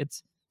like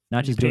it's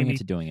not just doing it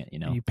to doing it,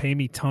 You pay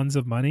me tons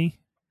of money.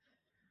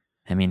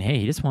 I mean, hey,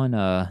 he just won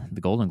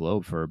the Golden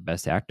Globe for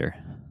Best Actor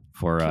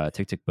for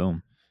Tick, Tick,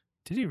 Boom.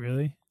 Did he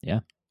really?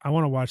 Yeah. I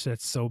want to watch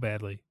that so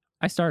badly.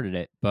 I started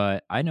it,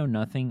 but I know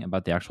nothing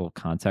about the actual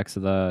context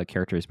of the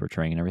character he's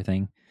portraying and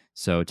everything.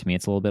 So to me,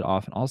 it's a little bit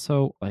off. And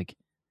also, like,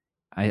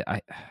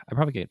 I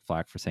probably get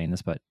flack for saying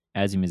this, but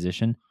as a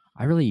musician,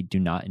 I really do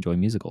not enjoy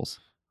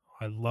musicals.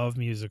 I love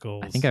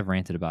musicals. I think I've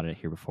ranted about it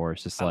here before.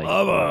 It's just like,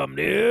 I love them,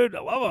 dude. I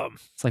love them.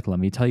 It's like, let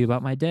me tell you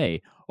about my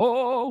day.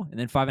 Oh, and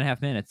then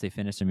 5.5 minutes, they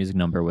finish their music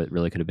number. What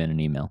really could have been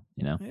an email,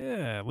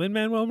 Yeah,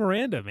 Lin-Manuel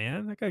Miranda,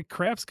 man. That guy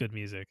crafts good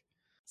music.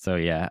 So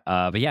yeah,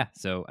 but yeah.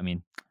 So I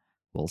mean,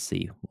 we'll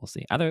see.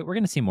 Either we're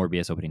gonna see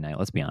Morbius opening night.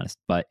 Let's be honest,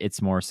 but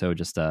it's more so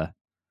just are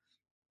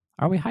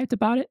we hyped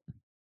about it?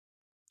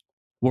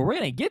 Well, we're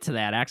gonna get to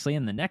that actually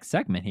in the next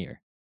segment here.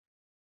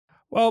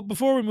 Well,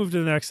 before we move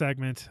to the next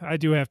segment, I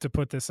do have to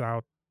put this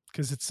out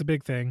because it's a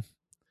big thing.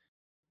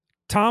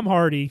 Tom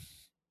Hardy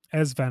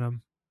as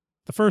Venom.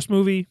 The first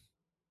movie,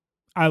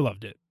 I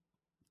loved it.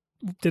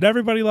 Did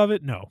everybody love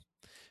it? No.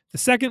 The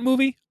second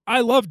movie,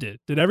 I loved it.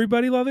 Did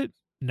everybody love it?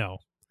 No.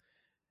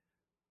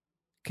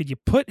 Could you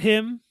put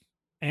him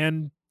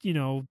and,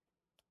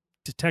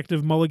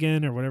 Detective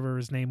Mulligan or whatever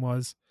his name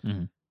was,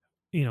 the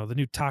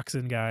new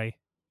toxin guy,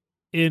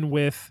 in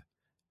with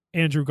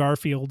Andrew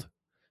Garfield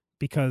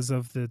because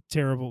of the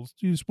terrible,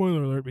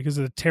 spoiler alert, because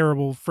of the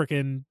terrible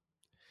freaking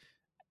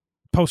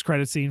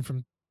post-credit scene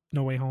from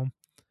No Way Home?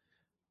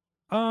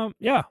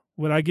 Yeah.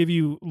 Would I give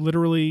you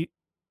literally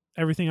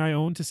everything I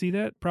own to see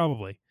that?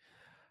 Probably.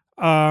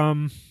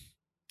 I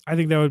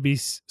think that would be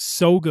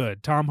so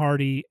good. Tom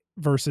Hardy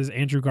versus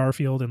Andrew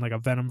Garfield in like a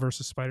Venom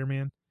versus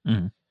Spider-Man.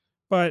 Mm-hmm.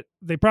 But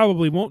they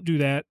probably won't do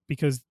that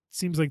because it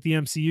seems like the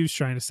MCU is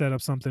trying to set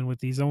up something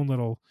with his own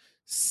little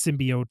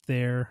symbiote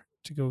there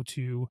to go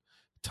to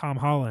Tom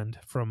Holland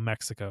from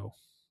Mexico.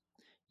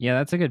 Yeah,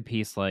 that's a good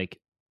piece. Like,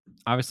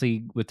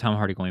 obviously, with Tom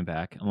Hardy going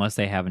back, unless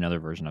they have another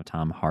version of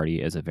Tom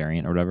Hardy as a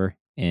variant or whatever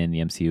in the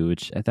MCU,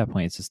 which at that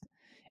point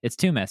it's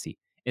too messy.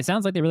 It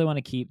sounds like they really want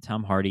to keep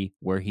Tom Hardy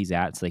where he's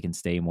at so they can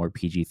stay more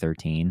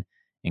PG-13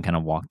 and kind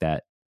of walk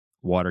that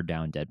watered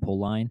down Deadpool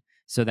line.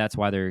 So that's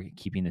why they're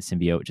keeping the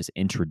symbiote just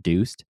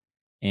introduced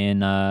in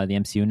the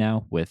MCU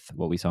now with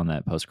what we saw in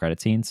that post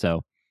credit scene.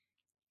 So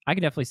I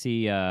could definitely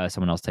see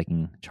someone else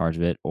taking charge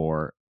of it,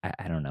 or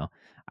I don't know.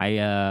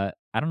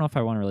 I don't know if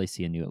I want to really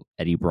see a new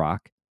Eddie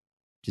Brock.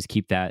 Just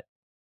keep that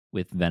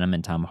with Venom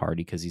and Tom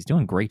Hardy because he's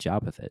doing a great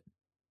job with it.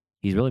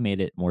 He's really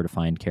made it more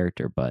defined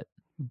character, but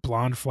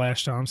Blonde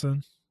Flash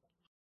Thompson,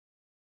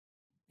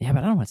 yeah,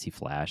 but I don't want to see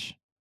Flash.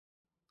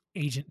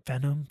 Agent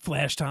Venom,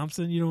 Flash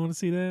Thompson. You don't want to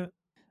see that?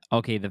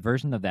 Okay, the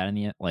version of that in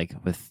the like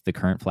with the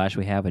current Flash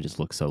we have, it just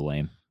looks so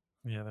lame.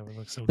 Yeah, that would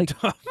look so Like,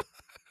 dumb.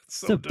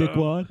 So dumb.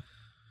 Dickwad?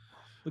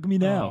 Look at me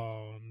now.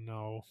 Oh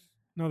no,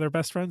 they're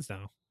best friends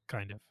now,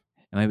 kind of.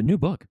 And I have a new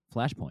book,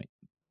 Flashpoint.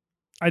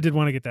 I did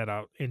want to get that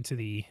out into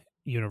the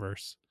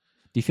universe.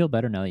 Do you feel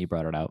better now that you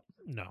brought it out?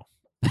 No.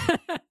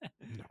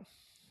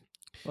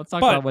 Let's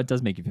talk But- about what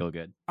does make you feel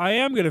good. I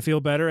am going to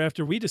feel better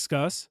after we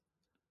discuss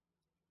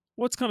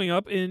what's coming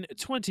up in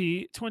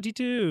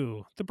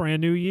 2022, the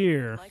brand new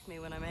year. Like me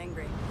when I'm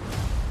angry.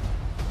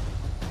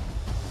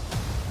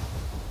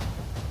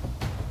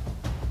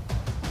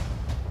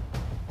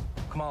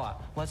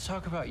 Kamala, let's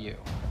talk about you.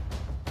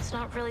 It's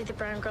not really the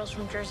brown girls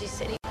from Jersey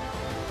City.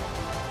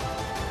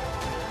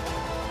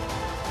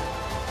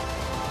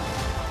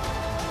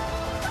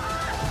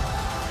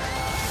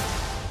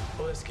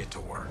 Let's get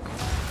to work.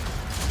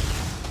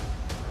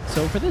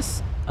 So for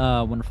this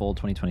wonderful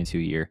 2022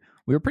 year,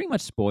 we were pretty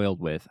much spoiled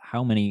with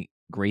how many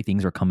great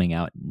things are coming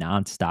out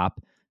nonstop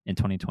in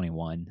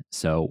 2021.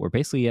 So we're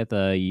basically at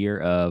the year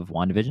of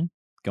WandaVision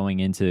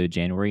going into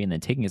January and then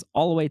taking us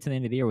all the way to the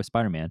end of the year with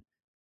Spider-Man.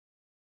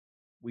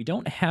 We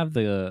don't have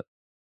the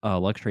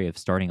luxury of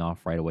starting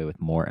off right away with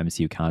more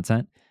MCU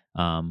content,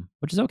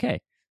 which is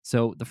okay.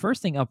 So the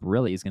first thing up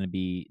really is going to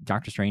be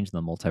Doctor Strange and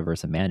the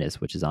Multiverse of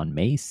Madness, which is on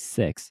May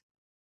 6th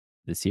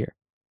this year.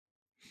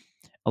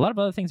 A lot of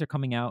other things are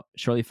coming out,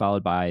 shortly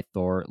followed by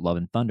Thor: Love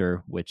and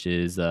Thunder, which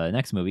is the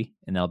next movie,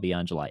 and that'll be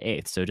on July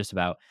 8th. So just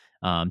about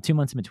 2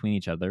 months in between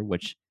each other,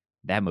 which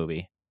that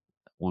movie,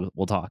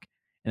 we'll talk.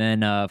 And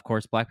then, of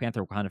course, Black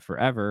Panther: Wakanda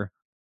Forever,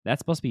 that's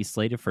supposed to be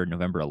slated for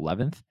November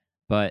 11th,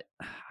 but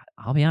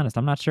I'll be honest,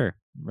 I'm not sure.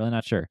 I'm really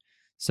not sure.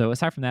 So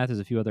aside from that, there's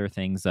a few other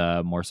things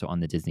more so on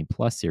the Disney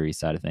Plus series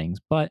side of things,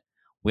 but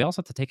we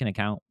also have to take into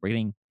account we're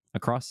getting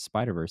Across the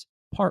Spider-Verse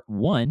Part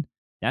 1,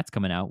 that's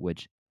coming out,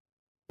 which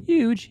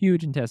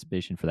huge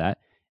anticipation for that,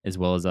 as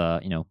well as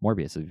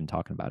Morbius, we've been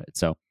talking about it.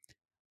 So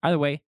either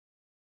way,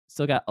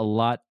 still got a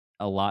lot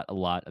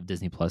of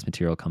Disney Plus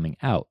material coming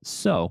out.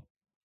 So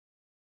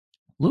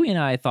Louie and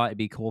I thought it'd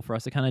be cool for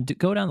us to kind of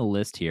go down the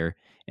list here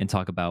and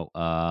talk about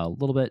a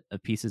little bit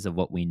of pieces of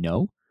what we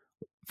know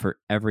for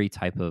every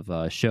type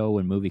of show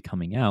and movie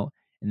coming out.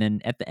 And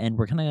then at the end,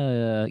 we're going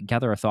to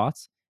gather our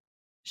thoughts,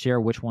 share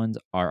which ones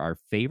are our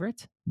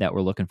favorite that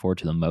we're looking forward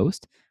to the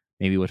most,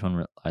 maybe which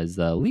one is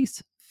the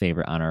least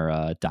favorite on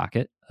our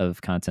docket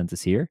of content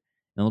this year,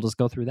 and we'll just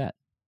go through that.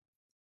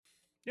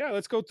 Yeah,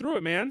 let's go through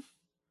it, man.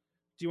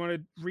 Do you want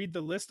to read the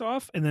list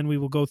off and then we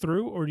will go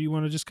through, or do you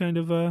want to just kind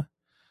of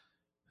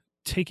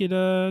take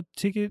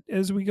it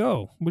as we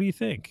go? What do you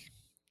think?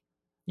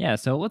 Yeah,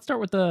 so let's start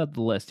with the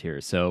list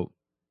here. So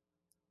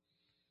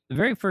the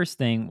very first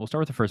thing, we'll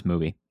start with the first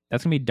movie.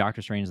 That's going to be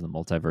Doctor Strange and the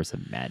Multiverse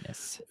of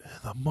Madness.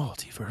 The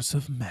Multiverse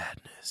of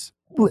Madness.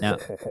 Now,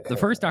 the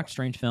first Doctor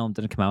Strange film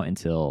didn't come out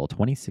until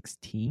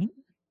 2016.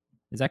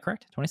 Is that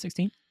correct?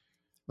 2016?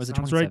 Was it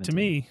Sounds right to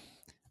me.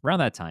 Around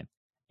that time.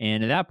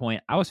 And at that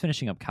point, I was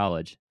finishing up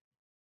college,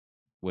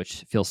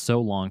 which feels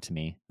so long to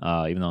me,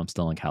 even though I'm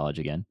still in college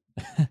again.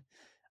 I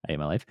hate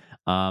my life.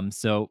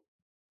 So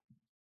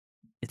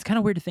it's kind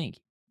of weird to think.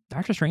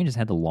 Doctor Strange has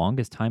had the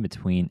longest time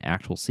between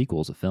actual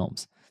sequels of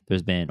films.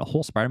 There's been a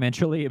whole Spider-Man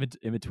trilogy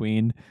in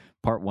between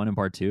part 1 and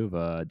part 2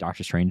 of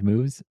Doctor Strange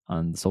movies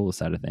on the solo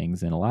side of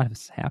things, and a lot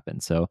has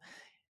happened. So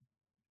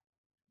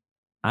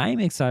I'm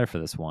excited for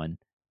this one.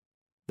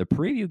 The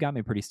preview got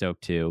me pretty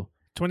stoked too.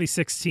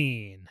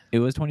 2016. It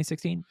was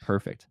 2016?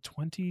 Perfect.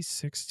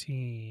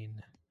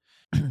 2016.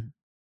 We're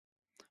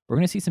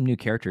going to see some new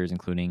characters,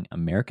 including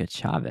America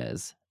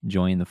Chavez,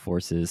 join the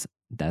forces.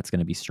 That's going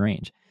to be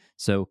strange.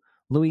 So,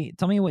 Louis,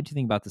 tell me what you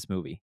think about this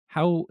movie.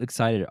 How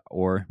excited,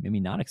 or maybe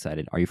not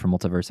excited, are you for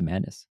Multiverse of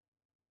Madness?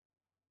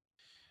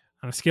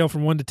 On a scale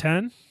from 1 to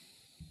 10,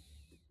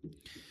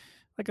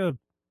 like a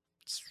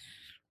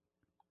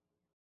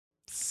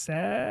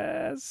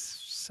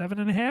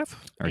 7.5,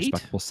 A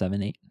respectable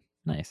 7, 8.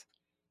 Nice.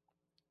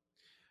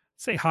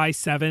 Say high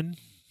 7,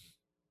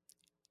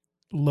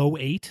 low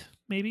 8,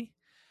 maybe.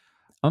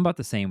 I'm about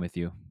the same with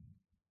you.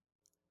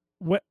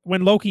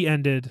 When Loki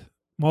ended,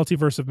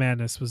 Multiverse of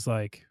Madness was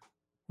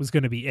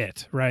going to be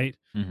it, right?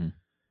 Mm-hmm.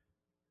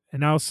 And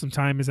now some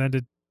time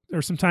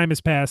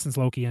has passed since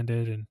Loki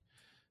ended,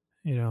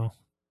 and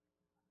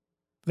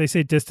they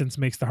say distance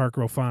makes the heart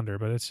grow fonder,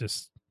 but it's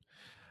just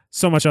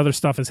so much other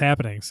stuff is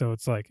happening, so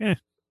it's like,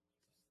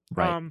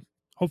 Right.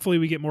 Hopefully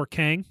we get more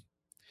Kang.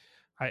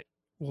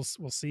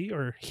 We'll see,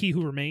 or He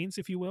Who Remains,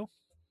 if you will.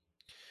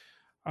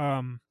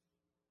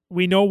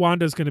 We know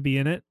Wanda's going to be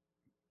in it.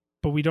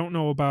 but we don't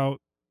know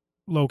about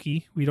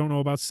Loki. We don't know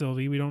about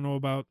Sylvie. We don't know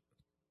about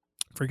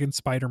freaking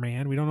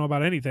Spider-Man. We don't know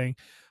about anything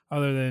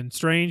other than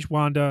Strange,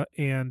 Wanda,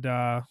 and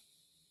I'm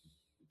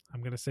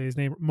going to say his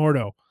name,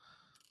 Mordo.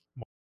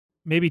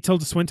 Maybe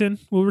Tilda Swinton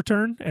will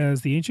return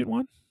as the Ancient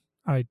One.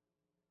 I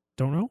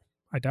don't know.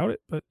 I doubt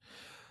it, but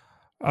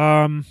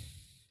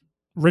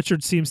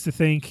Richard seems to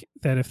think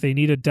that if they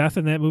need a death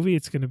in that movie,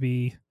 it's going to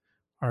be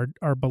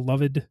our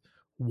beloved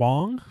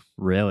Wong.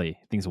 Really?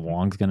 Thinks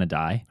Wong's gonna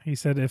die? He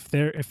said if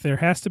there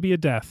has to be a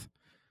death,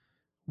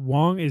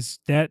 Wong is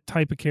that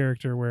type of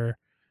character where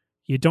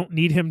you don't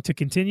need him to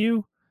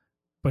continue,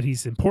 but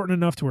he's important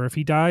enough to where if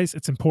he dies,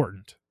 it's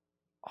important.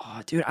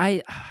 Oh, dude,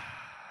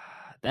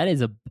 that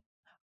is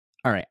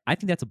all right. I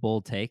think that's a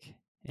bold take,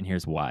 and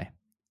here's why.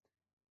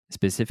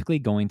 Specifically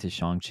going to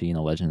Shang-Chi and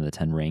the Legend of the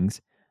Ten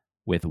Rings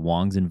with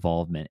Wong's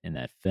involvement in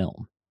that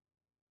film.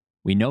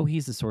 We know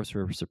he's the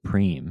Sorcerer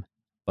Supreme,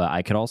 but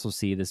I could also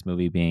see this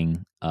movie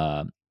being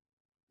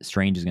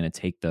Strange is going to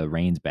take the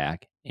reins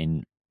back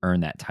and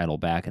earn that title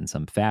back in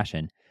some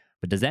fashion.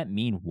 But does that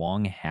mean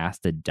Wong has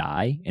to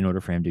die in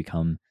order for him to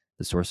become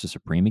the Sorcerer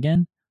Supreme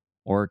again?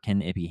 Or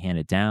can it be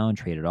handed down,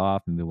 traded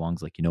off? Maybe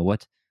Wong's like, you know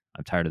what?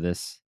 I'm tired of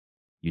this.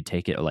 You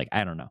take it. Or like,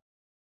 I don't know.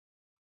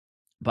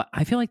 But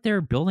I feel like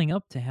they're building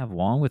up to have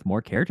Wong with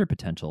more character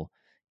potential,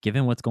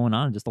 given what's going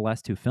on in just the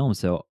last two films.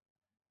 So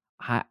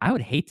I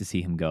would hate to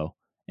see him go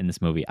in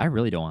this movie. I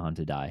really don't want him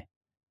to die.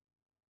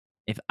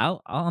 If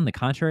on the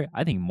contrary,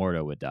 I think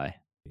Mordo would die.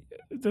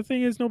 The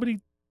thing is, nobody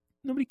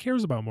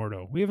cares about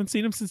Mordo. We haven't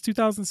seen him since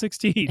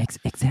 2016.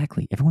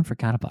 Exactly. Everyone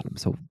forgot about him.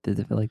 So they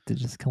feel like to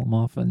just kill him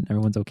off and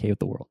everyone's okay with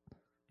the world.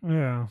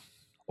 Yeah.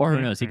 Or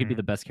who knows? He could be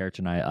the best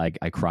character, and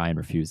I cry and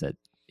refuse that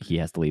he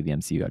has to leave the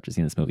MCU after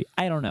seeing this movie.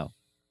 I don't know.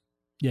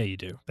 Yeah, you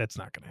do. That's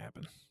not going to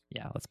happen.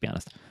 Yeah, let's be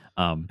honest.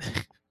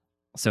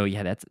 So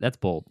yeah, that's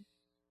bold.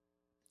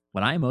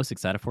 What I'm most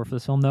excited for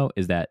this film, though,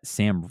 is that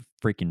Sam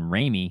freaking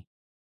Raimi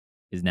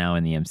is now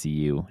in the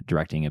MCU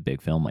directing a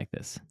big film like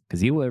this, because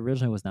he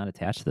originally was not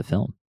attached to the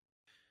film.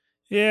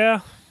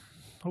 Yeah.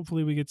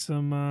 Hopefully we get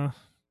some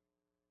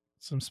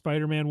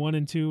Spider-Man 1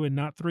 and 2 and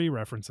not 3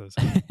 references.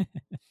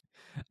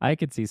 I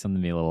could see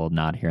something be a little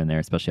nod here and there,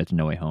 especially after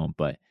No Way Home,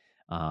 but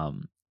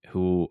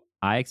who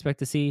I expect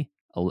to see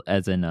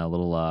as in a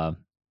little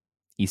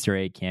Easter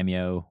egg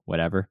cameo,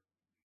 whatever.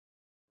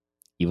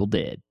 Evil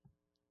Dead.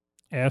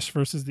 Ash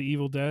versus the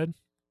Evil Dead.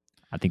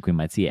 I think we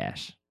might see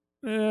Ash.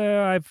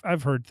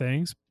 I've heard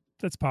things.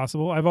 That's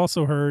possible. I've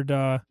also heard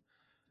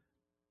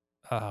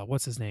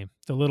what's his name?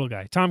 The little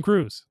guy, Tom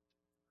Cruise.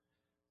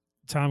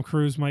 Tom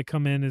Cruise might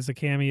come in as a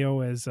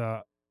cameo as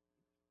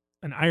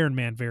an Iron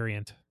Man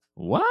variant.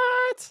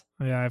 What?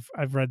 Yeah,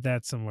 I've read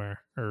that somewhere.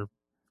 Or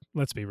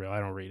let's be real, I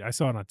don't read. I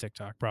saw it on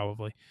TikTok,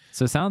 probably.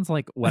 So it sounds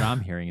like what I'm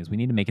hearing is we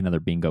need to make another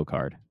bingo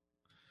card.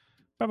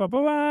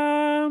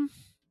 Ba-ba-ba-bam.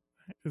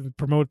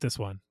 Promote this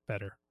one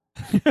better.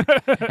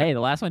 Hey, the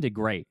last one did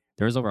great.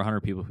 There was over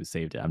 100 people who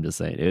saved it. I'm just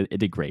saying, it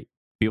did great.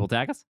 People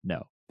tag us?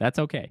 No, that's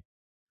okay.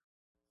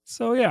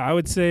 So yeah, I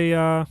would say,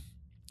 about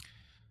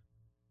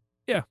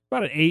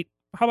an 8.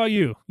 How about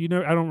you? You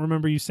know, I don't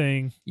remember you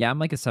saying. Yeah, I'm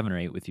like a 7 or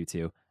 8 with you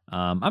too.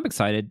 I'm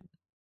excited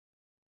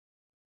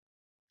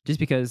just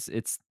because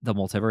it's the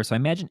multiverse. So I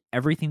imagine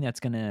everything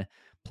that's going to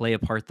play a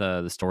part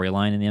the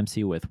storyline in the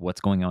MCU with what's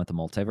going on with the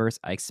multiverse,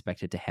 I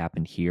expect it to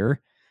happen here.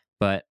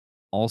 But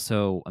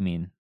also, I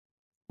mean,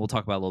 we'll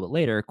talk about it a little bit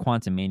later,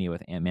 Quantumania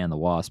with Ant-Man and the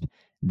Wasp,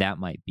 that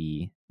might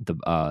be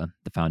the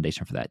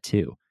foundation for that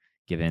too,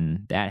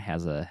 given that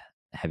has a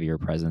heavier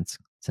presence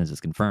since it's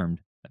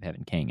confirmed of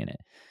having Kang in it.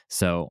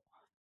 So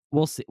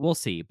we'll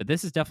see. But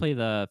this is definitely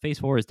the Phase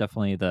 4 is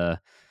definitely the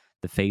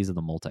phase of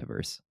the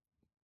multiverse.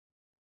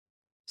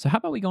 So how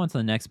about we go into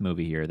the next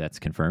movie here that's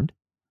confirmed?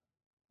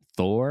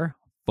 Thor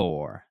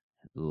 4,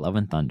 Love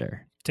and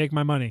Thunder. Take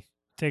my money.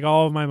 Take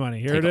all of my money.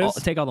 Here it is.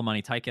 Take all the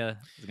money. Taika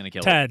is going to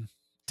kill it.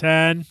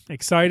 10.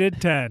 Excited,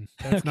 10.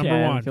 That's okay, number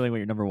 1. I have a feeling what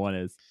your number 1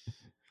 is.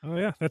 Oh,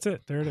 yeah. That's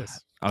it. There it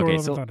is. Okay, Thor,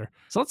 Love and Thunder.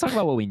 So let's talk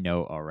about what we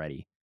know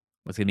already.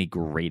 What's going to be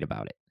great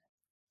about it.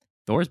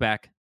 Thor's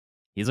back.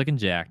 He's looking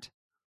jacked.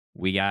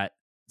 We got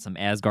some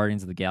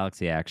Asgardians of the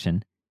Galaxy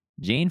action.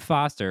 Jane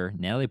Foster,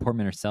 Natalie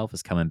Portman herself,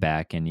 is coming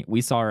back, and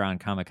we saw her on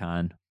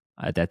Comic-Con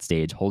at that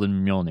stage holding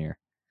Mjolnir.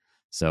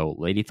 So,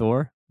 Lady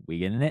Thor, we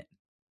getting it?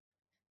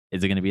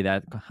 Is it going to be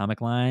that comic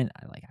line?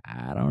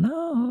 I don't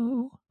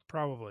know.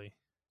 Probably.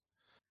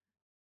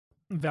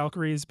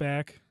 Valkyrie is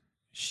back.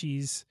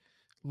 She's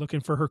looking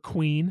for her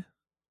queen,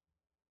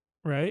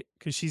 right?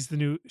 Because she's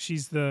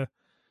the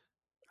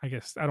I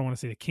guess I don't want to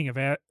say the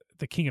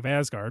king of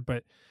Asgard,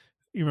 but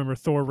you remember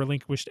Thor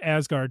relinquished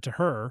Asgard to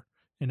her,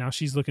 and now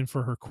she's looking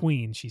for her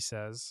queen, she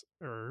says.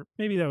 Or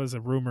maybe that was a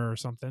rumor or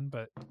something,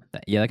 but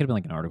yeah, that could have been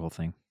like an article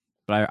thing.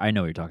 But I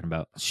know what you're talking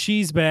about.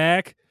 She's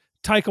back.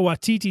 Taika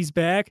Waititi's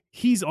back.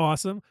 He's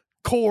awesome.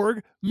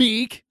 Korg,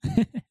 Meek,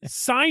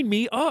 sign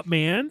me up,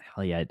 man.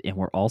 Hell yeah! And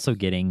we're also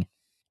getting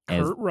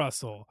Kurt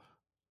Russell.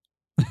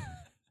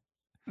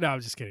 No,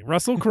 I'm just kidding.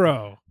 Russell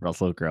Crowe.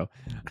 Russell Crowe.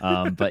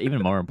 But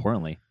even more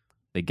importantly,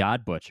 the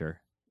God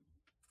Butcher,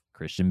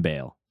 Christian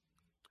Bale.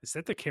 Is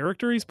that the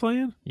character he's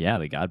playing? Yeah,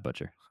 the God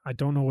Butcher. I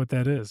don't know what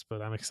that is,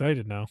 but I'm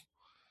excited now.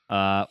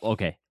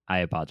 Okay, I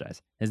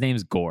apologize. His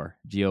name's Gore,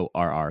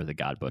 Gorr, the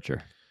God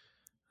Butcher.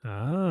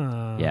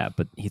 Ah. Yeah,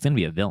 but he's gonna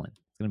be a villain.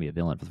 He's gonna be a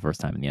villain for the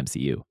first time in the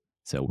MCU.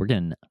 So we're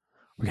getting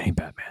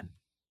Batman.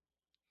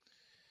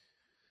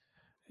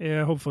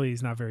 Yeah, hopefully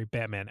he's not very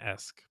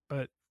Batman-esque,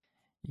 but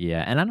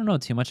Yeah, and I don't know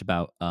too much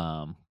about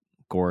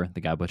Gore,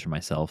 the God Butcher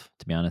myself,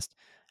 to be honest.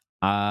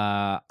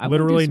 I wanna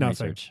do Literally some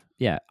nothing. research.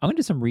 Yeah, I'm gonna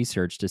do some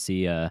research to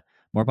see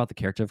more about the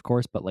character, of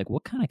course, but like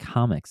what kind of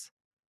comics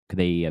could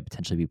they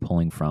potentially be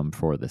pulling from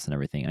for this and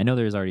everything? I know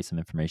there's already some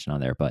information on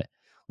there, but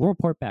we'll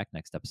report back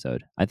next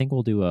episode. I think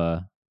we'll do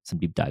some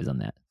deep dives on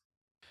that.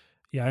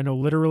 yeah, I know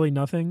literally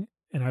nothing,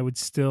 and I would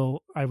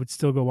still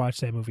go watch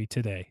that movie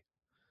today.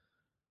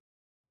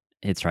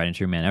 It's tried and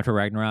true, man. After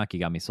Ragnarok, you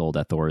got me sold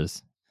that Thor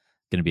is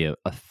going to be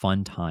a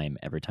fun time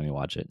every time you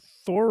watch it.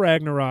 Thor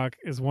Ragnarok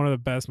is one of the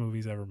best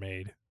movies ever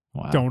made.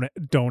 Wow.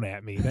 Don't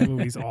at me. That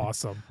movie's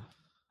awesome.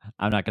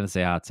 I'm not going to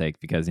say hot take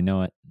because you know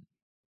what?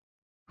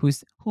 Who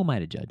am I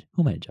to judge?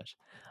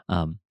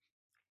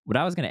 What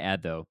I was going to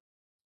add though,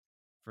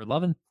 for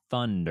Love and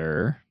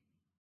Thunder,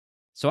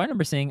 so I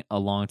remember seeing a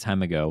long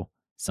time ago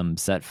some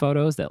set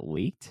photos that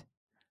leaked.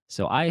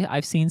 So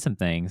I've seen some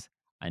things.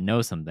 I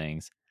know some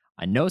things.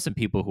 I know some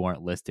people who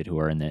aren't listed who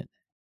are in it,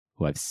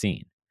 who I've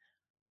seen.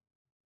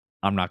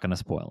 I'm not going to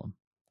spoil them.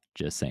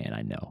 Just saying,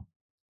 I know.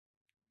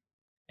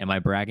 Am I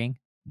bragging?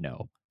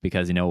 No.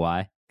 Because you know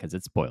why? Because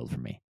it's spoiled for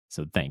me.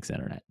 So thanks,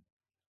 internet.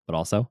 But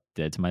also,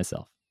 did it to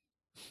myself.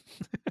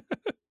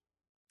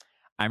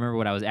 I remember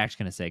what I was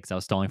actually going to say because I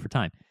was stalling for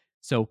time.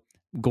 So,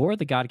 Gore,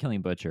 the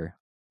God-killing butcher.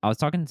 I was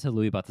talking to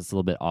Louis about this a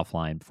little bit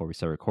offline before we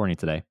started recording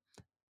today.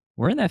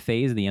 We're in that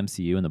phase of the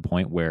MCU and the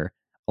point where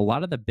a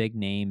lot of the big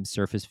name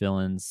surface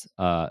villains,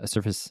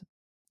 surface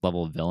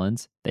level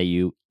villains that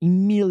you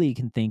immediately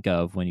can think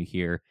of when you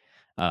hear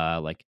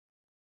like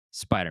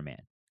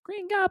Spider-Man,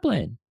 Green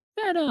Goblin,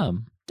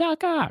 Venom,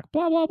 Doc Ock,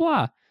 blah, blah,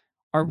 blah,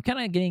 are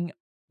kind of getting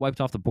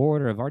wiped off the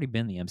board or have already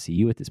been in the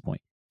MCU at this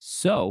point.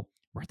 So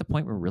we're at the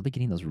point where we're really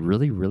getting those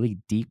really, really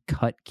deep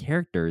cut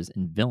characters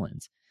and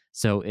villains.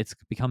 So it's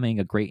becoming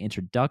a great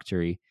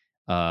introductory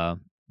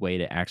way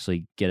to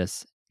actually get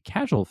us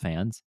casual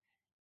fans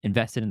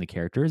invested in the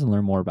characters and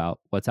learn more about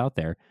what's out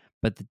there.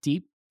 But the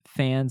deep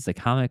fans, the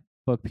comic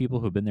book people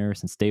who've been there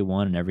since day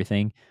one and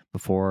everything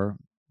before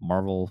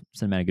Marvel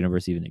Cinematic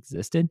Universe even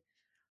existed,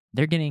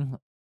 they're getting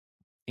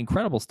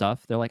incredible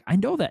stuff. They're like, I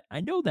know that.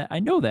 And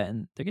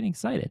they're getting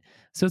excited.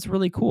 So it's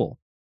really cool.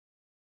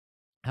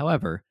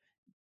 However,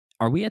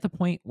 are we at the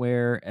point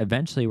where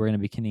eventually we're going to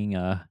be getting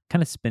kind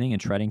of spinning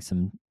and treading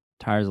some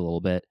tires a little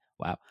bit?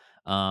 Wow.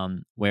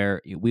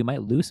 Where we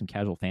might lose some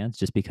casual fans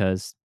just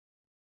because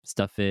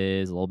stuff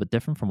is a little bit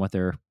different from what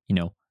they're,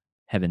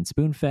 having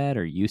spoon fed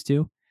or used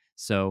to.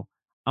 So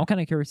I'm kind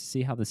of curious to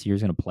see how this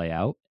year's going to play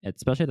out,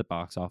 especially at the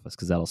box office,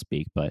 because that'll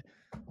speak. But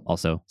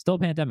also, still a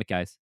pandemic,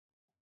 guys.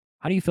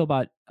 How do you feel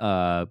about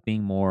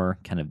being more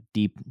kind of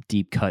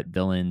deep cut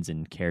villains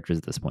and characters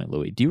at this point,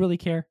 Louis? Do you really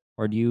care,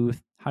 or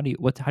how do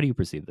you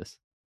perceive this?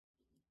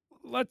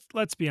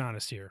 Let's be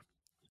honest here.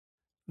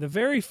 The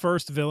very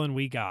first villain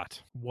we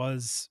got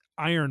was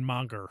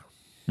Ironmonger.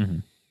 Mm-hmm.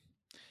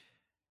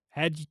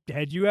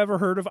 Had you ever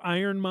heard of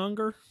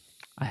Ironmonger?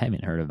 I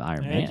haven't heard of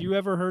Iron Man. Had you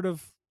ever heard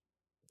of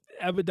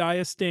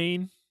Obadiah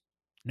Stane?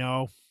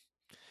 No,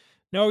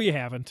 you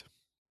haven't.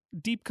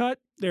 Deep cut,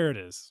 there it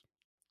is.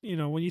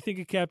 When you think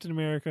of Captain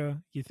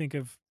America, you think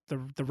of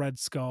the Red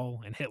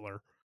Skull and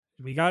Hitler.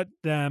 We got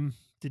them.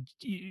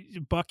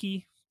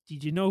 Bucky?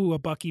 Did you know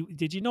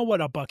Did you know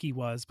what a Bucky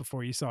was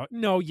before you saw it?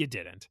 No, you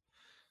didn't.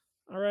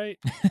 All right.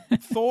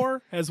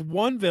 Thor has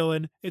one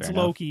villain. It's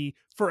Loki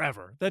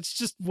forever. That's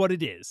just what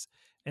it is.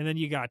 And then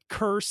you got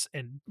Curse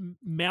and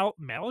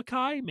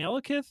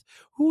Malekith.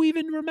 Who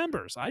even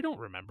remembers? I don't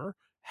remember.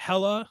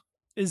 Hela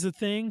is a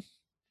thing.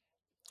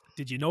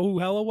 Did you know who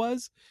Hela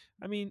was?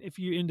 I mean, if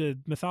you're into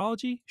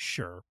mythology,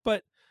 sure.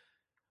 But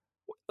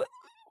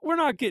we're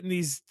not getting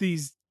these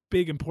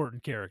big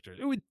important characters.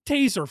 With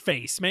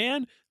Taserface,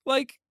 man.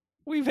 Like,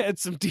 we've had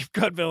some deep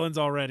cut villains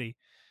already.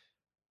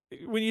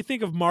 When you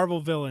think of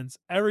Marvel villains,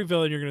 every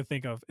villain you're going to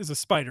think of is a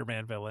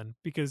Spider-Man villain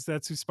because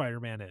that's who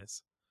Spider-Man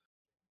is.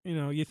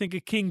 You think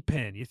of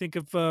Kingpin, you think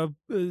of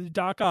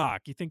Doc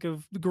Ock, you think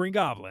of the Green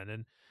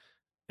Goblin,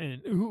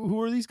 and who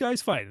are these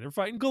guys fighting? They're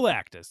fighting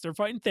Galactus, they're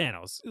fighting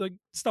Thanos, like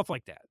stuff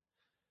like that.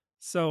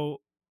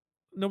 So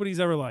nobody's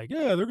ever like,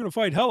 yeah, they're going to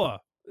fight Hela,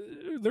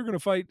 they're going to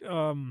fight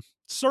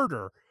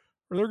Surtur,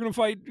 or they're going to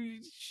fight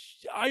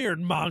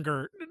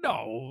Ironmonger.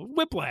 No,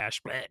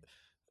 Whiplash, bleh.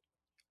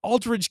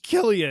 Aldrich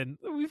Killian.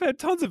 We've had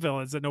tons of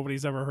villains that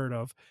nobody's ever heard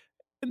of.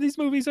 And these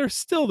movies are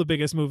still the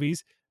biggest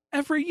movies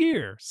every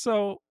year.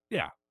 So,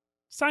 yeah,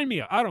 sign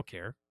me up. I don't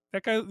care.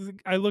 That guy,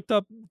 I looked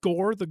up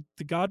Gore, the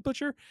God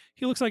Butcher.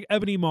 He looks like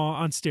Ebony Maw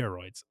on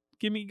steroids.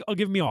 Give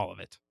me all of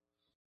it.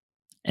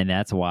 And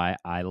that's why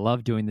I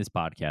love doing this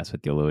podcast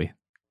with you, Louis.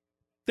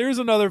 There's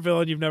another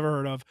villain you've never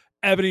heard of,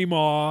 Ebony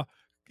Maw.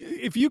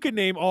 If you can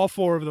name all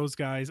four of those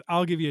guys,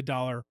 I'll give you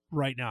 $1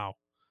 right now.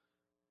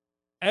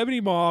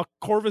 Ebony Maw,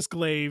 Corvus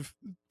Glaive,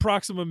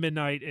 Proxima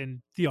Midnight,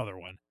 and the other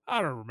one.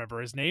 I don't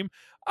remember his name.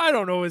 I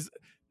don't know.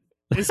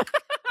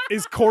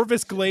 Is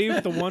Corvus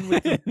Glaive the one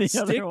with the, The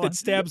other stick one. that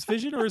stabs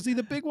Vision, or is he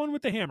the big one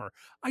with the hammer?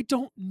 I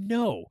don't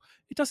know.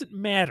 It doesn't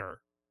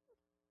matter.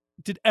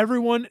 Did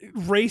everyone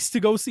race to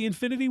go see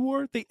Infinity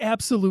War? They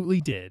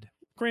absolutely did.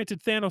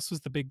 Granted, Thanos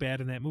was the big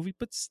bad in that movie,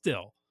 but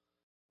still.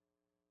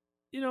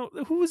 You know,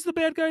 who was the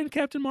bad guy in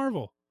Captain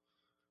Marvel?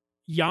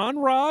 Jan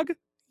Rog?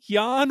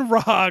 Jan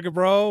Rog,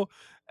 bro.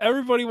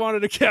 Everybody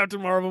wanted a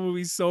Captain Marvel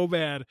movie so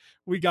bad.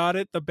 We got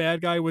it. The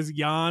bad guy was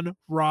Jan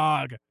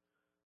Rog.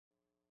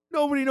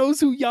 Nobody knows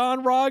who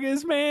Jan Rog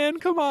is, man.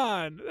 Come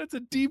on. That's a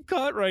deep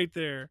cut right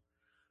there.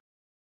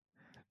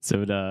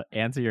 So to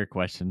answer your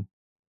question,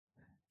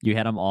 you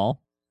had them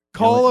all.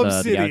 Call The guy with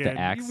Obsidian. the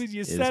axe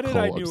You is said it,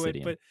 I Cole knew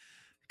Obsidian. it, but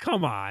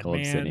come on, Cole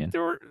man. Obsidian.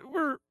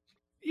 We're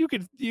you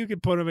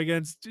could put him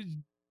against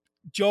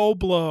Joe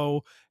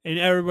Blow, and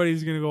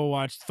everybody's gonna go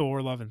watch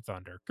Thor: Love and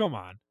Thunder. Come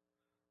on.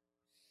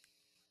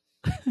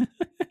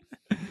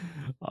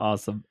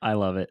 Awesome. I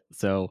love it.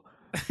 So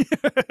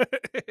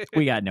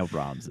we got no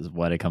problems is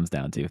what it comes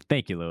down to.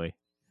 Thank you, Louie.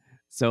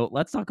 So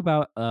let's talk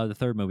about the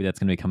third movie that's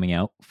going to be coming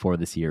out for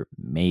this year.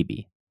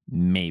 Maybe.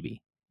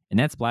 And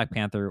that's Black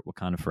Panther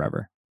Wakanda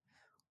Forever.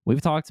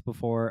 We've talked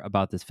before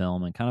about this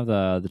film and kind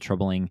of the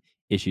troubling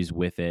issues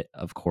with it,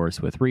 of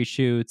course, with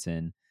reshoots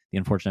and the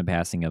unfortunate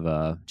passing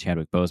of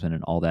Chadwick Boseman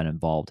and all that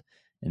involved.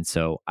 And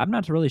so I'm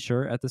not really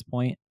sure at this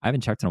point. I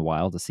haven't checked in a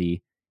while to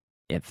see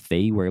if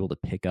they were able to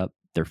pick up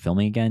their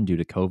filming again due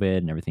to COVID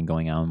and everything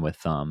going on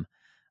with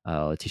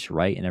Letitia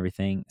Wright and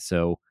everything.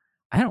 So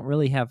I don't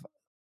really have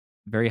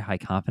very high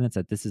confidence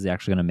that this is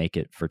actually going to make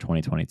it for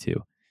 2022.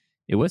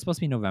 It was supposed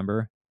to be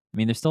November. I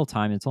mean, there's still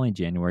time. It's only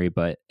January,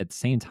 but at the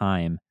same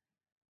time,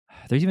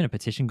 there's even a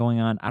petition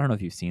going on. I don't know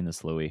if you've seen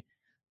this, Louis,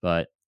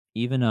 but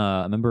even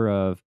a member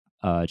of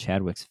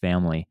Chadwick's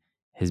family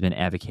has been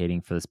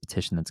advocating for this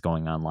petition that's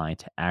going online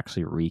to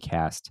actually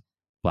recast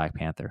Black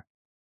Panther.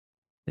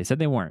 They said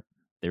they weren't.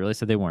 They really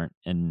said they weren't.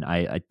 And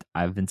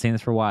I've been saying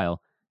this for a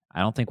while. I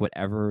don't think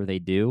whatever they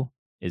do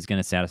is going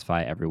to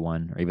satisfy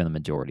everyone or even the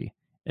majority.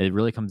 It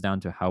really comes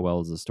down to how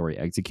well is the story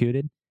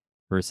executed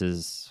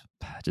versus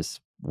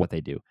just what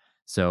they do.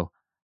 So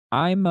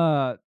I'm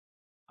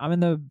in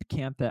the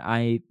camp that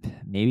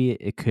maybe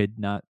it could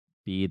not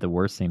be the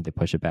worst thing if they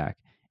push it back.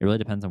 It really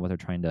depends on what they're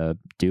trying to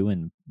do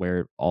and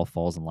where it all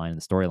falls in line in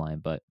the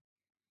storyline. But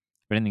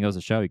if anything goes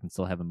to show, you can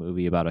still have a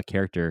movie about a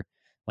character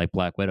like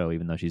Black Widow,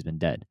 even though she's been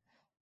dead.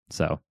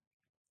 So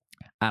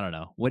I don't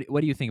know. What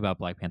do you think about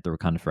Black Panther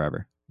Wakanda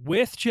Forever?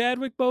 With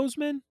Chadwick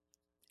Boseman,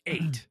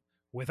 8.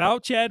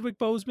 Without Chadwick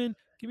Boseman,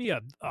 give me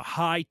a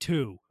high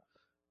 2.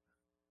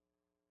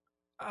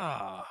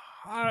 Wow.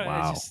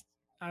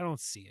 I don't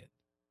see it.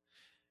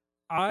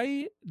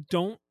 I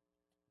don't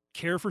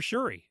care for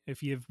Shuri.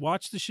 If you've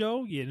watched the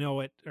show, you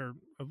know it, or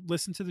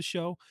listened to the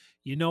show,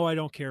 you know I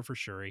don't care for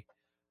Shuri.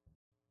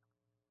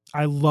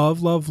 I love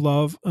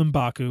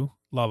M'Baku.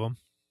 Love him.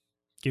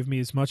 Give me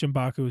as much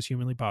M'Baku as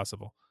humanly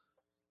possible.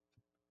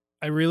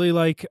 I really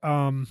like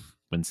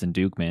Winston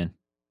Duke, man.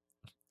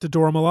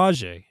 Dora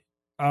Milaje,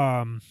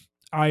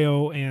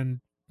 Io,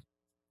 and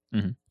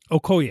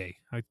Okoye.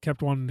 I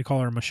kept wanting to call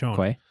her Michonne.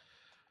 Quay?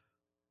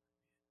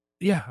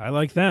 Yeah, I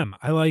like them.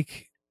 I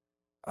like,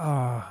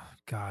 God,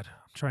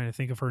 I'm trying to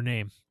think of her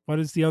name. What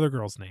is the other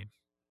girl's name?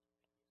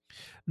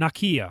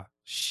 Nakia.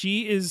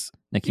 She is,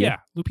 Nakia? yeah,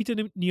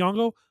 Lupita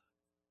Nyong'o.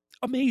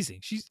 Amazing.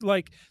 She's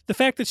like, the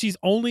fact that she's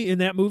only in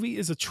that movie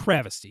is a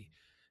travesty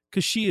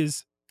because she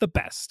is the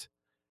best.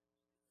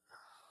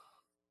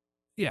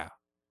 Yeah.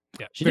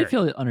 Yeah. She did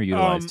feel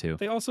underutilized too.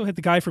 They also had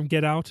the guy from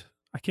Get Out.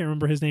 I can't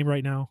remember his name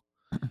right now.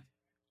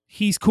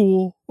 He's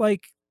cool.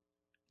 Like,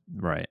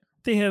 right.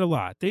 They had a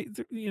lot.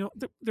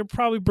 They're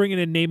probably bringing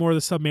in Namor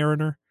the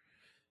Submariner.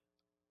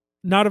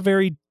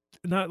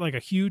 Not like a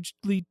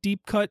hugely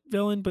deep cut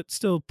villain, but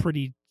still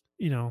pretty,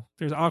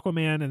 there's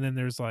Aquaman, and then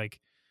there's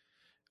like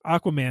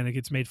Aquaman that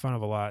gets made fun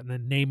of a lot, and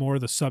then Namor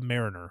the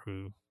Submariner,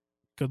 who,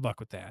 good luck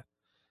with that.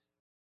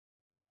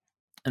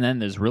 And then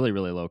there's really,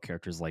 really low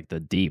characters like the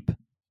Deep.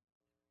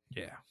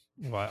 Yeah.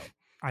 Well,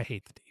 I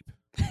hate the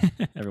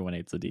Deep. Everyone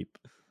hates the Deep.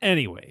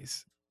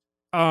 Anyways,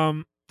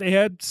 they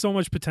had so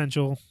much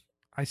potential.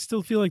 I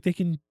still feel like they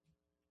can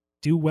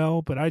do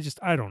well, but I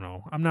don't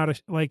know. I'm not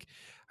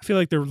I feel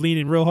like they're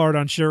leaning real hard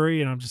on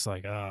Shuri, and I'm just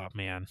like, oh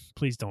man,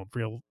 please don't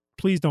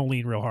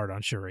lean real hard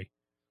on Shuri.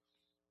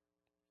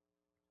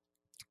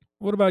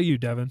 What about you,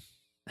 Devin?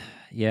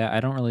 Yeah, I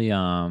don't really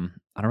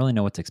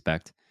know what to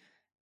expect.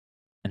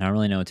 And I don't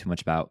really know too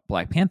much about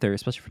Black Panther,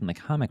 especially from the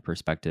comic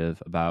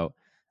perspective, about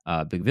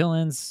big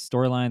villains,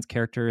 storylines,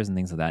 characters, and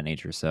things of that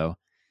nature. So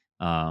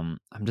I'm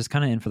just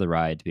kind of in for the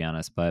ride, to be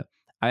honest. But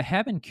I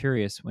have been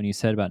curious when you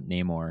said about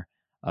Namor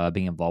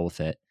being involved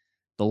with it.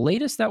 The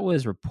latest that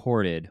was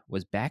reported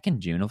was back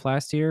in June of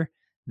last year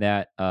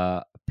that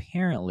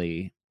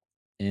apparently,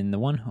 in the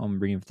one I'm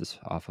reading this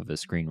off of a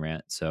Screen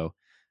Rant, so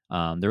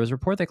there was a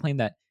report that claimed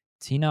that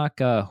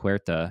Tinoch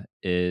Huerta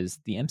is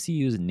the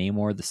MCU's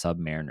Namor the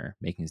Submariner,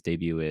 making his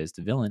debut as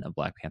the villain of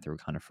Black Panther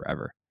Wakanda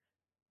Forever.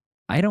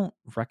 I don't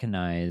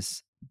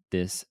recognize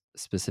this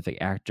specific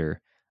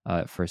actor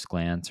at first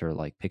glance or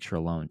like picture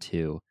alone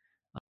too.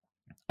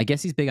 I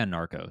guess he's big on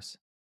Narcos.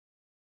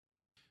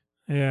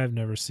 Yeah, I've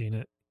never seen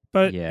it.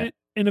 But Yeah.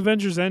 in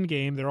Avengers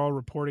Endgame, they're all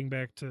reporting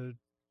back to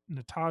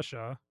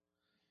Natasha.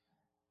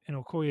 And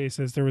Okoye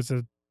says there was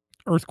a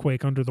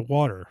earthquake under the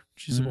water.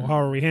 She said, well, how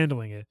are we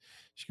handling it?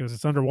 She goes,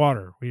 it's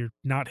underwater. We're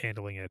not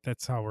handling it.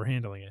 That's how we're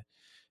handling it.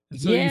 And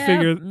so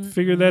you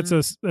figure that's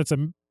a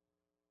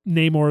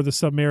Namor the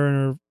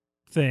Submariner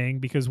thing,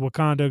 because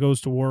Wakanda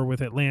goes to war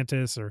with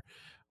Atlantis or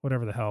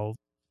whatever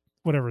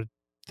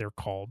they're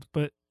called.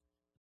 But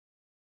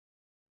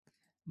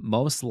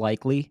most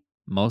likely.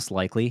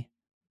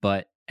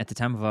 But at the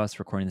time of us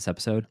recording this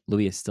episode,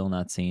 Louis has still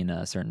not seen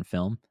a certain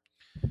film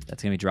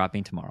that's going to be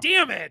dropping tomorrow.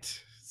 damn it!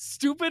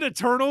 Stupid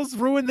Eternals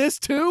ruined this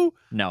too?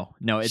 No,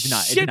 it's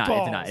not.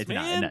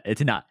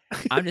 It's not.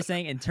 I'm just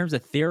saying, in terms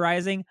of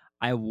theorizing,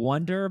 I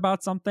wonder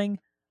about something,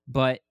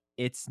 but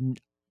it's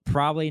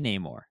probably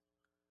Namor.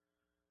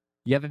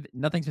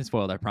 Nothing's been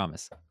spoiled, I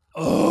promise.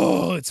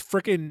 Oh, it's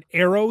freaking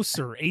Eros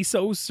or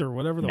Asos or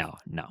whatever the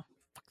No.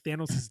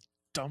 Thanos'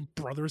 dumb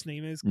brother's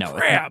name is. No,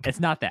 crap. it's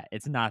not that.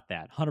 It's not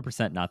that.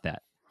 100% not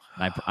that.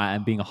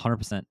 I'm being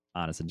 100%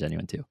 honest and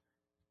genuine too.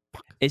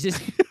 It's just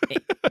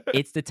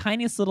it's the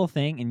tiniest little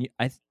thing, and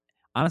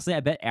honestly, I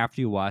bet after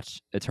you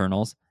watch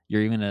Eternals,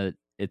 you're not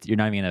even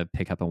gonna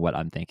pick up on what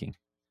I'm thinking.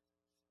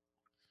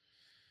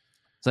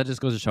 So that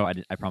just goes to show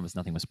I promise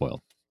nothing was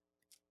spoiled.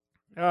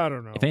 I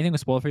don't know. If anything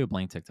was spoiled for you,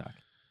 blame TikTok.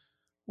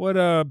 What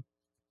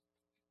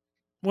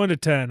 1 to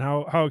 10?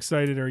 How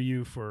excited are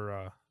you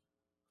for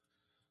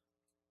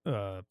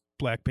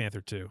Black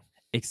Panther 2?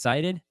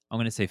 Excited? I'm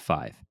gonna say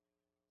 5.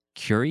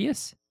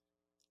 Curious?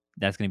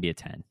 That's gonna be a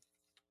 10.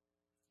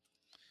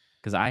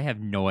 Because I have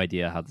no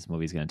idea how this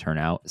movie is going to turn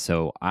out.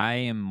 So I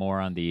am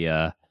more on the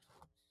I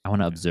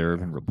want to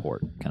observe and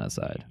report kind of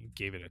side. You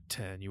gave it a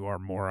 10. You are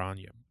moron.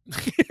 You.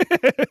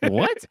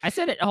 What? I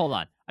said it. Hold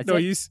on.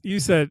 You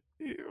said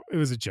it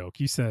was a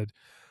joke. You said,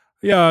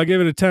 yeah, I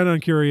gave it a 10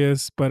 on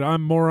Curious, but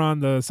I'm more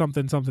on the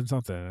something, something,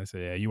 something. I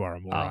said, yeah, you are a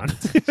moron.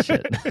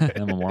 Shit.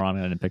 I'm a moron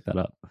and I didn't pick that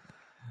up.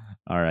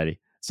 Alrighty.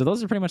 So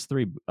those are pretty much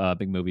 3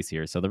 big movies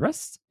here. So the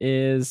rest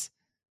is,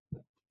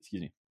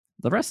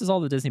 the rest is all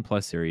the Disney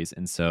Plus series.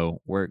 And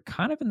so we're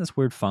kind of in this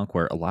weird funk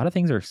where a lot of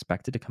things are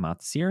expected to come out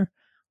this year,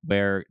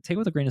 where take it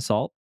with a grain of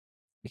salt,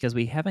 because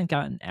we haven't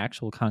gotten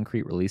actual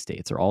concrete release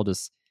dates. They're all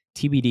just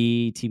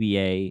TBD,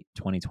 TBA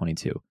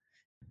 2022.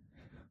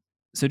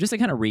 So just to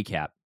kind of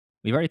recap,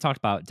 we've already talked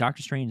about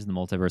Doctor Strange and the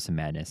Multiverse of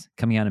Madness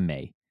coming out in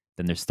May.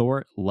 Then there's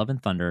Thor, Love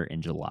and Thunder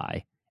in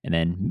July. And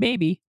then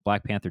maybe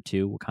Black Panther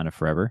 2, Wakanda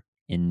Forever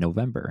in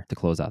November to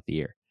close out the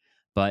year.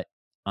 But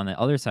on the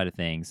other side of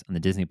things, on the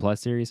Disney Plus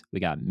series,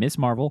 we got Ms.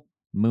 Marvel,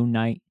 Moon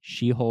Knight,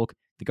 She-Hulk,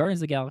 the Guardians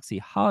of the Galaxy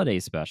Holiday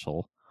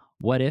Special,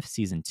 What If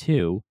Season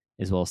 2,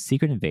 as well as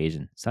Secret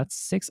Invasion. So that's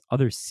 6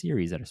 other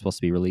series that are supposed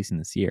to be releasing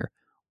this year.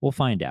 We'll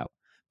find out.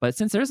 But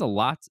since there's a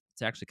lot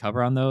to actually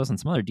cover on those and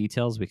some other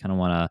details we kind of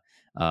want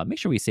to make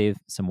sure we save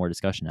some more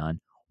discussion on,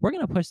 we're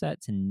going to push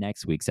that to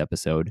next week's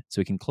episode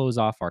so we can close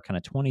off our kind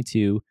of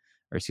 2022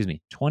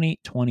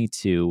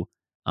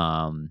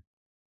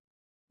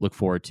 look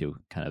forward to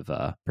kind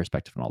of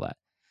perspective and all that.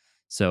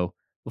 So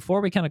before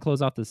we kind of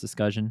close off this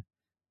discussion,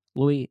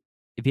 Louis,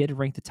 if you had to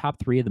rank the top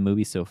 3 of the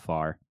movies so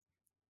far,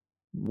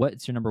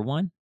 what's your number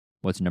 1?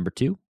 What's your number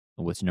 2?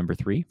 And what's your number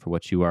 3 for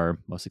what you are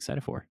most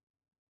excited for?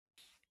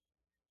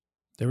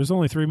 There was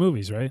only 3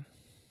 movies, right?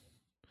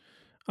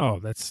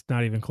 Oh, that's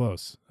not even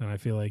close. And I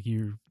feel like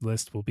your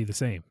list will be the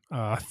same.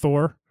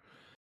 Thor,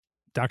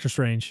 Doctor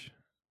Strange,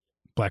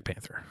 Black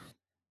Panther.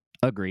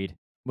 Agreed.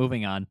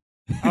 Moving on.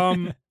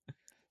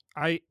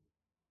 I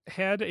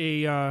had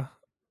a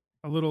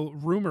little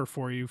rumor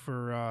for you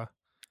for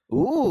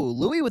Ooh,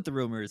 Louis with the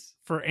rumors.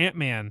 For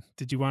Ant-Man.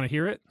 Did you want to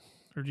hear it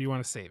or do you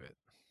want to save it?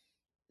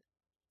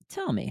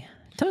 Tell me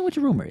what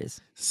your rumor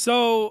is.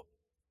 So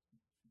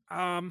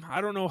I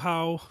don't know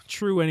how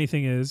true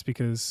anything is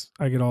because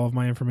I get all of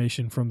my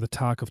information from the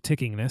talk of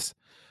tickingness.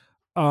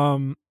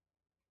 Kang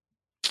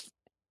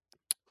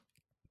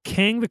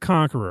the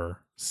Conqueror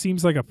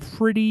seems like a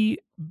pretty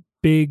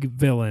big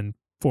villain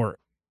for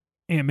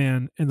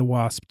Ant-Man and the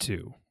Wasp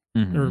 2,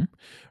 or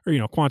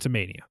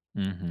Quantumania.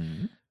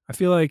 Mm-hmm. I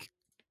feel like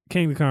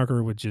Kang the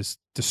Conqueror would just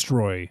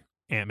destroy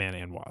Ant-Man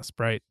and Wasp,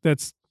 right?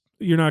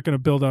 You're not going to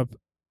build up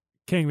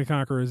Kang the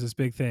Conqueror as this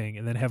big thing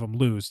and then have him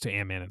lose to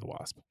Ant-Man and the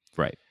Wasp.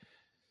 Right.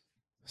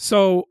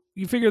 So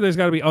you figure there's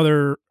got to be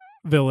other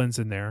villains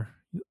in there.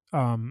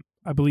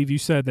 I believe you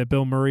said that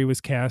Bill Murray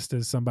was cast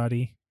as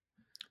somebody.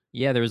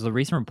 Yeah, there was a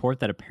recent report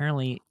that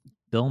apparently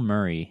Bill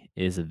Murray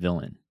is a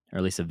villain, or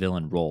at least a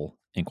villain role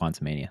in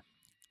Quantumania.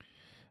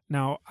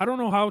 Now, I don't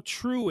know how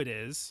true it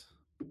is,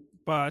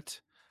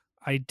 but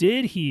I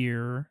did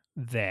hear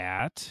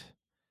that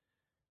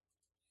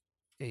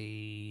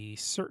a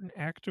certain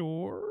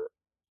actor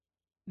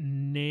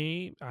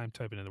I'm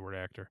typing in the word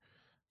actor.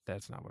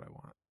 That's not what I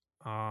want.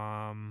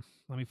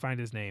 Let me find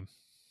his name.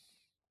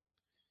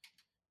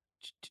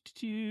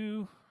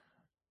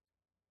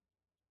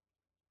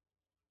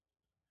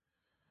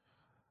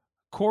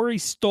 Corey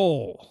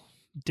Stoll,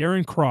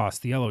 Darren Cross,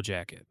 the Yellow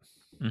Jacket.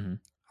 Mm-hmm.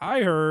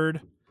 I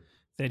heard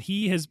that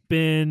he has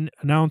been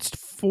announced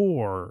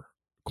for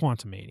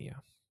Quantumania.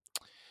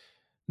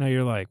 Now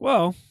you're like,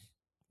 well,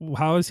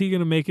 how is he going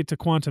to make it to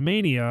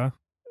Quantumania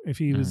if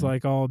he was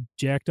like all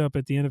jacked up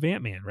at the end of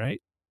Ant-Man,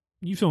 right?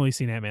 You've only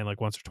seen Ant-Man like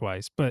once or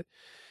twice, but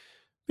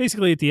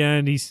basically at the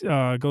end he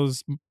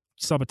goes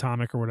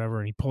subatomic or whatever,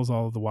 and he pulls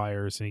all of the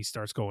wires and he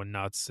starts going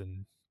nuts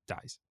and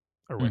dies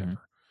or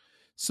whatever.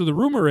 So the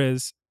rumor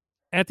is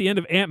at the end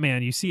of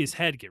Ant-Man, you see his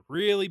head get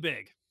really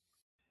big.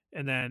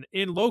 And then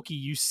in Loki,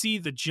 you see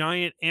the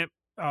giant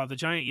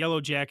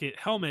Yellow Jacket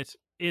helmet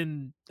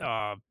in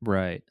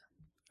right.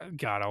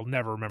 God, I'll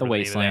never remember the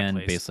name of that wasteland,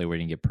 place. basically where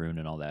you can get pruned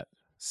and all that.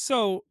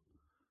 So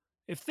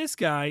if this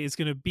guy is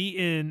going to be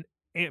in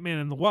Ant-Man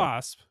and the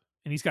Wasp,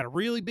 and he's got a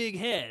really big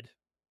head,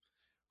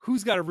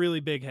 who's got a really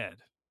big head?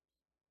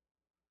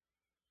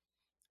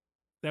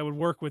 That would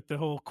work with the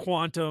whole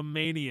Quantum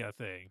Mania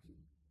thing.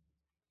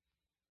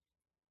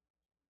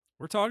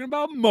 We're talking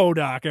about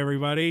MODOK,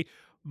 everybody.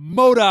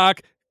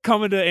 MODOK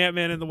coming to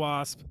Ant-Man and the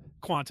Wasp,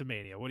 Quantum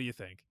Mania. What do you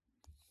think?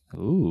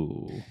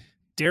 Ooh.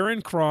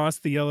 Darren Cross,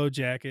 the Yellow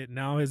Jacket,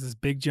 now has this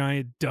big,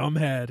 giant, dumb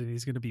head, and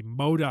he's going to be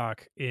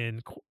MODOK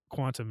in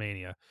Quantum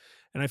Mania.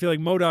 And I feel like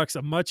MODOK's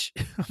a much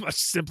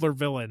simpler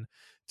villain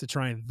to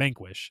try and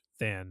vanquish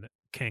than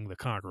Kang the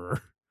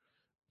Conqueror.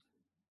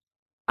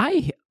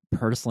 I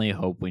personally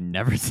hope we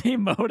never see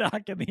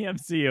MODOK in the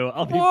MCU.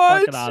 I'll be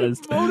What? fucking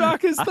honest.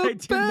 MODOK is the I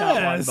do not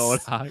want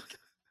best. MODOK.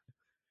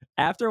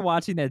 After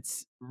watching that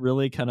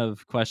really kind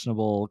of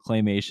questionable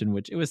claymation,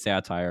 which it was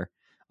satire,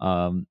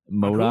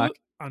 MODOK.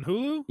 On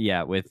Hulu?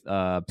 Yeah, with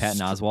Patton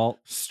Oswalt.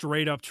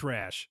 Straight up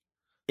trash.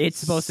 It's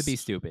supposed to be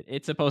stupid.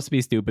 It's supposed to be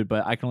stupid,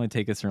 but I can only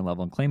take a certain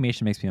level. And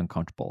claymation makes me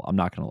uncomfortable. I'm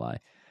not going to lie.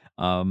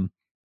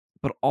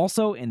 But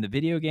also in the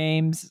video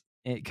games,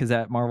 because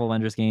that Marvel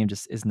Avengers game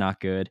just is not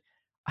good.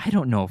 I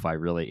don't know if I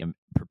really am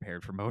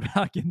prepared for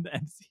MODOK in the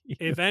MCU.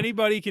 If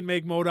anybody can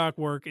make MODOK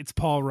work, it's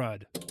Paul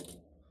Rudd.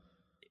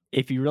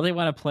 If you really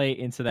want to play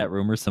into that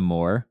rumor some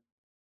more,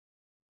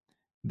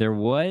 there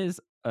was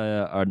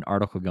an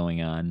article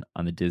going on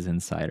the Diz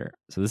Insider.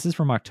 So this is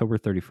from October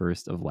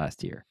 31st of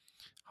last year.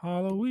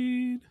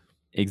 Halloween.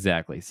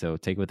 Exactly. So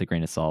take it with a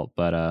grain of salt.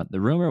 But the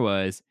rumor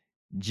was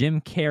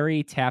Jim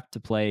Carrey tapped to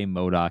play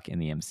MODOK in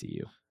the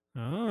MCU.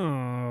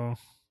 Oh.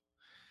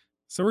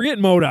 So we're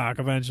getting MODOK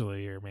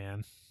eventually here,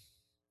 man.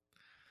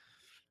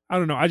 I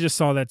don't know. I just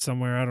saw that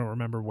somewhere. I don't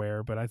remember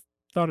where, but I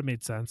thought it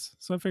made sense.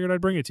 So I figured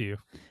I'd bring it to you.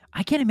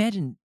 I can't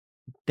imagine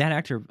that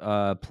actor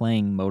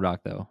playing MODOK,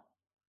 though.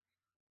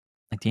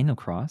 Like Daniel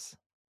Cross?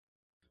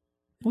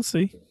 We'll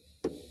see.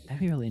 That'd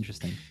be really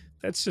interesting.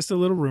 That's just a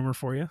little rumor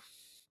for you.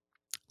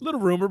 Little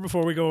rumor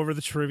before we go over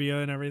the trivia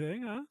and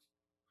everything, huh?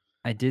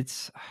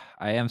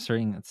 I am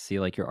starting to see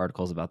like your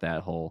articles about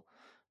that whole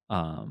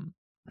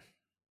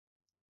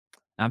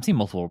I'm seeing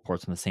multiple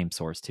reports from the same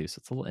source too, so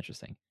it's a little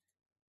interesting.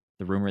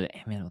 The rumor that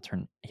Ant-Man will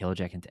turn Yellow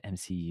Jacket into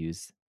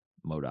MCU's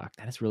MODOK.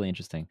 That is really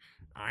interesting.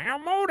 I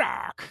am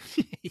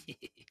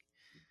MODOK.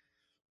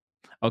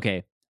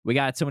 Okay, we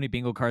got so many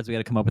bingo cards we got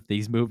to come up with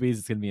these movies.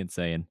 It's going to be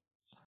insane.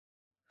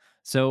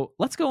 So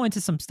let's go into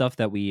some stuff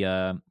that we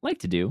like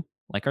to do,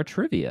 like our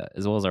trivia,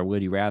 as well as our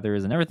Would You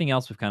Rathers and everything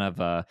else we've kind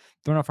of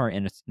thrown off our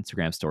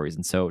Instagram stories.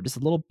 And so just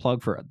a little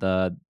plug for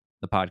the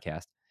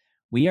podcast.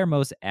 We are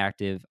most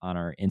active on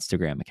our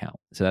Instagram account.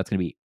 So that's going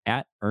to be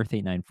at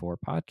Earth894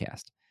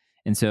 Podcast.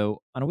 And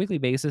so on a weekly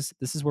basis,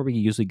 this is where we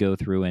usually go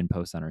through and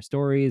post on our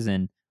stories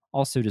and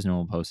also just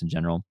normal posts in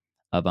general.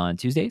 On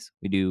Tuesdays,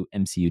 we do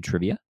MCU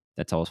trivia.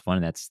 That's always fun.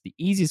 And that's the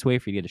easiest way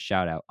for you to get a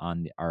shout out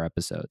on our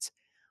episodes.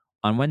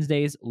 On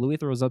Wednesdays, Louis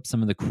throws up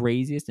some of the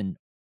craziest and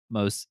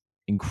most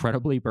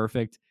incredibly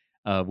perfect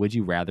Would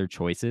You Rather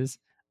choices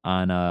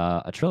on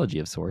a trilogy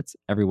of sorts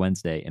every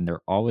Wednesday. And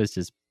they're always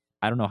just,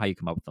 I don't know how you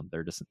come up with them.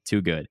 They're just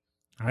too good.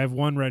 I have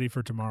one ready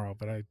for tomorrow,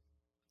 but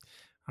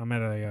I'm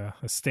at a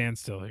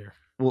standstill here.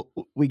 Well,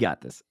 we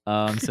got this.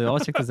 So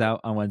always check this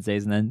out on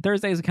Wednesdays. And then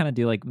Thursdays, we kind of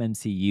do like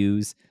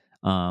MCUs,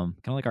 kind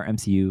of like our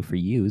MCU for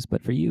yous,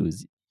 but for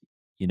yous,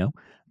 you know?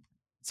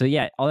 So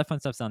yeah, all that fun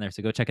stuff's on there.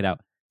 So go check it out.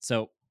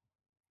 So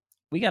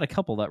we got a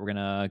couple that we're going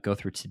to go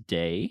through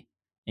today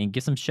and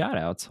get some shout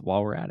outs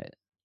while we're at it.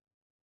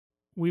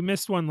 We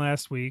missed one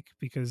last week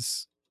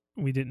because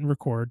we didn't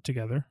record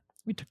together.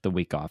 We took the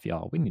week off,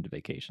 y'all. We need a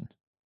vacation.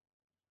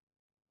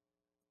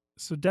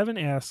 So Devin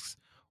asks,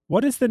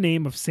 what is the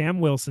name of Sam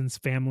Wilson's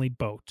family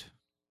boat?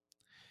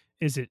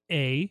 Is it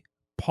A,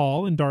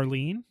 Paul and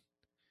Darlene,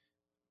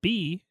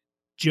 B,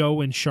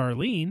 Joe and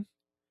Charlene,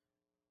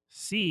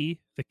 C,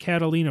 the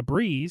Catalina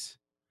Breeze,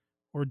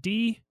 or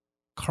D,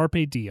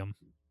 Carpe Diem?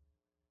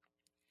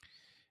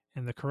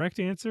 And the correct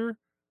answer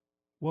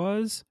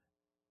was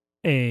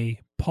A,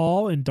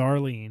 Paul and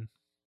Darlene.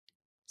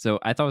 So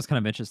I thought it was kind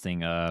of interesting.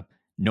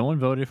 No one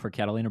voted for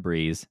Catalina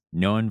Breeze.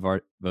 No one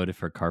voted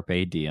for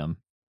Carpe Diem.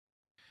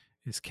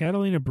 Is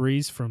Catalina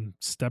Breeze from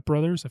Step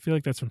Brothers? I feel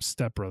like that's from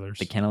Step Brothers.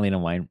 The Catalina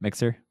wine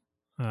mixer.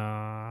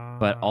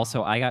 But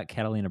also, I got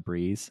Catalina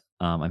Breeze.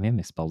 I may have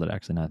misspelled it,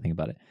 actually, now that I think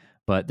about it.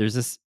 But there's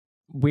this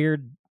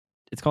weird,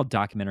 it's called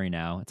Documentary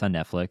Now. It's on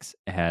Netflix.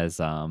 It has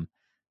some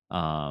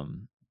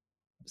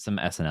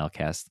SNL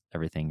cast,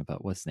 everything.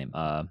 But what's his name?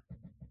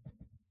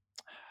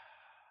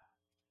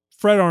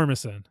 Fred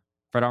Armisen.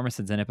 Fred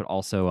Armisen's in it, but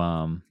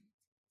also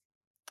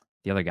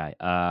the other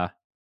guy.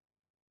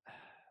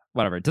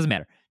 Whatever, it doesn't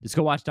matter. Just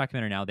go watch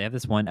Documentary Now. They have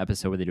this one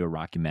episode where they do a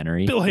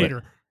rockumentary. Bill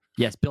Hader.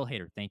 Yes, Bill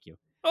Hader. Thank you.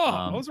 Oh,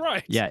 I was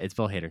right. Yeah, it's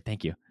Bill Hader.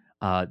 Thank you.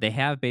 They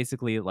have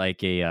basically like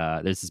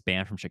there's this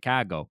band from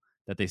Chicago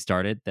that they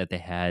started that they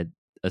had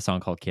a song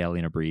called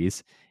Catalina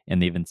Breeze,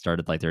 and they even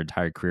started like their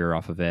entire career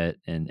off of it,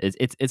 and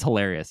it's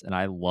hilarious, and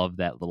I love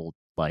that little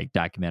like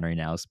Documentary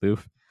Now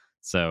spoof.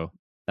 So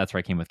that's where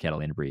I came with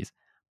Catalina Breeze.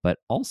 But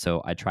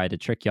also I tried to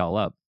trick y'all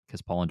up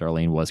because Paul and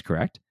Darlene was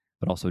correct,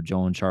 but also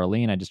Joe and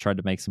Charlene. I just tried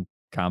to make some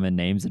common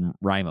names and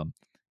rhyme them.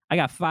 I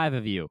got 5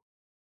 of you.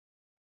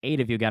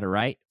 8 of you got it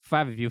right.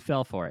 5 of you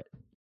fell for it.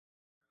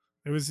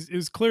 It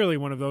was clearly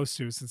one of those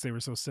two since they were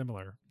so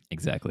similar.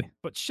 Exactly.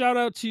 But shout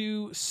out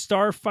to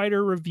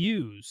Starfighter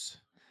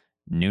Reviews.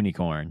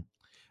 Noonicorn.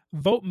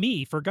 Vote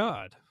Me for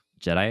God.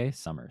 Jedi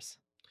Summers.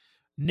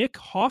 Nick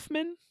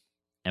Hoffman.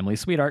 Emily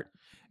Sweetheart.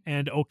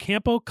 And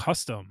Ocampo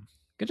Custom.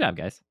 Good job,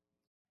 guys.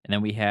 And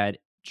then we had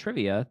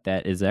trivia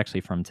that is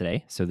actually from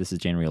today. So this is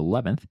January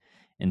 11th.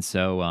 And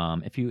so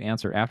if you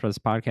answer after this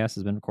podcast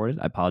has been recorded,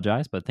 I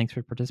apologize, but thanks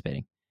for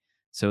participating.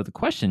 So the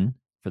question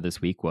for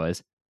this week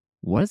was,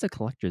 what is a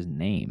collector's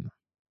name?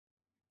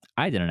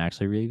 I didn't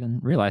actually even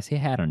realize he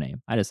had a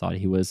name. I just thought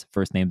he was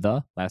first name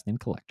The, last name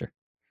Collector.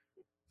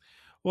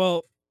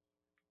 Well,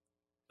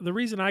 the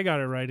reason I got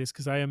it right is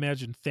because I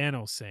imagined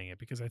Thanos saying it,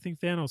 because I think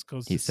Thanos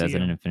goes He says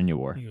it in Infinity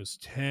War. He goes,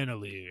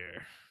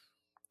 Tanalier.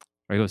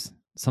 Or he goes,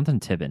 something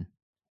Tibbin.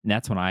 And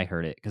that's when I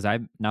heard it. Because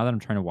now that I'm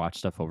trying to watch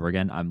stuff over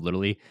again, I'm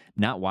literally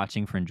not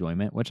watching for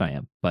enjoyment, which I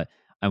am, but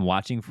I'm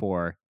watching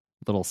for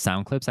little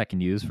sound clips I can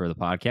use for the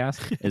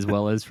podcast as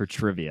well as for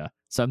trivia.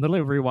 So I'm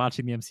literally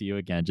rewatching the MCU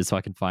again just so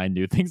I can find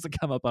new things that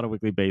come up on a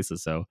weekly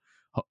basis. So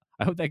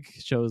I hope that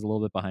shows a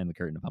little bit behind the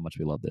curtain of how much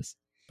we love this.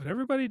 But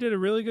everybody did a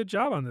really good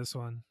job on this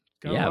one.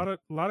 Got a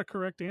lot of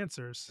correct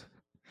answers.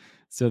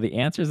 So the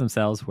answers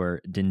themselves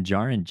were Din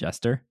Djarin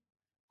Jester,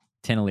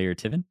 Tanalier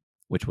Tivin,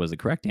 which was the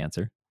correct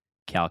answer,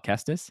 Cal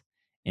Kestis,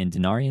 and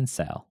Denarian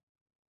Sal.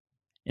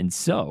 And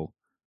so,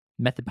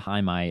 method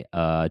behind my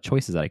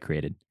choices that I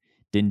created.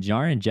 Din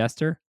Djarin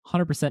Jester,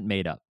 100%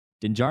 made up.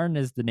 Din Djarin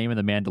is the name of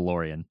the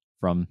Mandalorian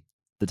from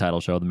the title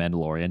show, The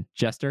Mandalorian.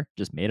 Jester,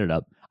 just made it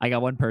up. I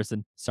got one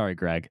person. Sorry,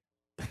 Greg.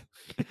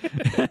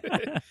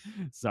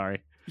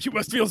 Sorry. You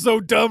must feel so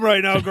dumb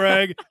right now,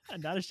 Greg.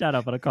 Not a shout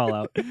out, but a call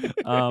out.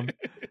 10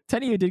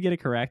 of you did get it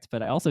correct,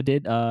 but I also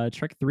did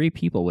trick 3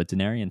 people with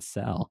Denarian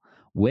Sal,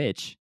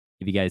 which,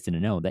 if you guys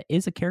didn't know, that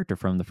is a character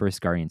from the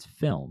first Guardians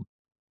film.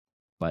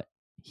 But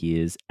he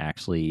is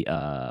actually,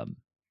 I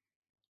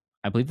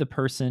believe the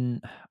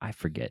person, I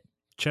forget.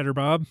 Cheddar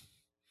Bob?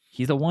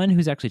 He's the one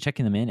who's actually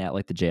checking them in at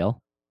like the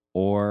jail,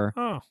 or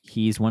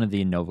he's one of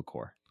the Nova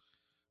Corps.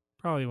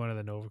 Probably one of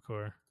the Nova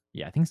Corps.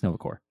 Yeah, I think it's Nova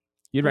Corps.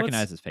 You'd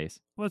recognize his face.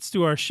 Let's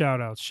do our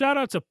shout outs. Shout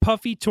out to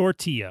Puffy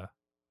Tortilla.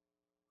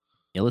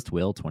 Illest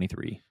Will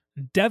 23.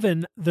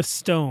 Devin the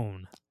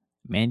Stone.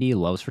 Mandy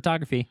loves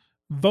photography.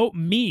 Vote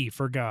Me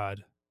for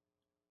God.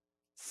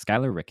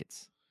 Skylar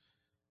Ricketts.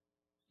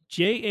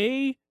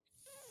 J.A.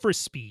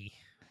 Frisbee.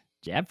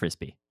 Jab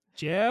Frisbee.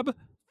 Jab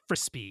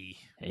Frisbee.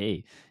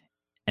 Hey.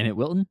 Emmett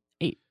Wilton,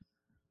 8.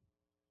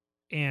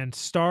 And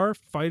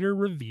Starfighter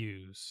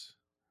Reviews.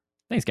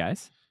 Thanks,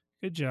 guys.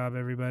 Good job,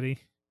 everybody.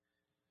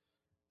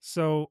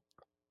 So,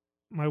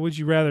 my Would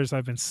You Rathers,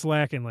 I've been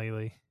slacking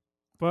lately,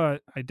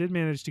 but I did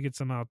manage to get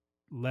some out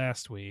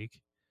last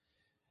week.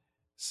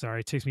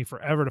 Sorry, it takes me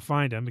forever to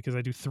find them because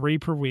I do 3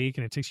 per week,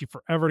 and it takes you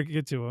forever to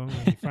get to them.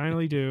 And you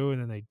finally do,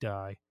 and then they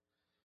die.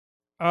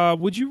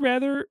 Would you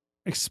rather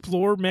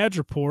explore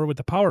Madripoor with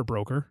the Power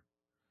Broker,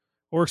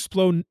 or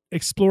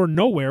explore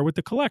Nowhere with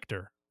the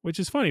Collector? Which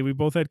is funny. We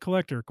both had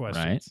Collector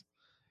questions.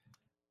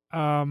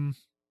 Right.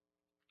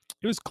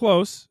 It was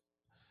close.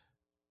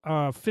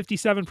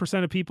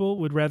 57% of people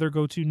would rather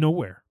go to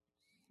Nowhere.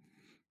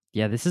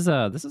 Yeah, this is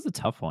a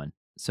tough one.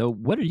 So,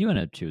 what are you end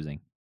up choosing?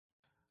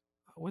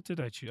 What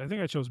did I choose? I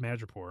think I chose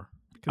Madripoor.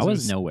 I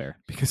was Nowhere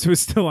because it was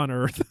still on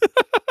Earth.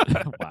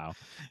 Wow.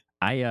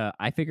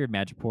 I figured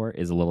Madripoor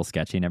is a little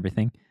sketchy and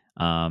everything,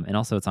 and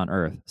also it's on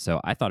Earth.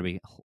 So I thought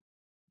it'd be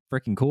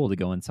freaking cool to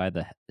go inside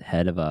the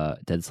head of a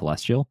dead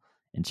celestial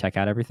and check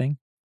out everything.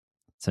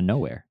 So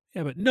Nowhere.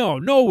 Yeah, but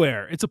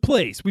Nowhere. It's a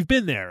place. We've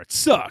been there. It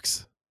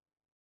sucks.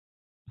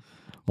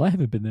 Well, I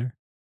haven't been there.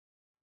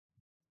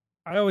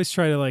 I always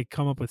try to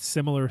come up with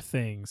similar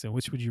things, and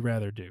which would you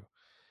rather do?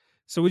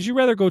 So would you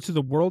rather go to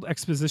the World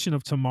Exposition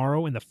of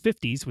Tomorrow in the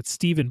 50s with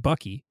Steve and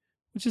Bucky,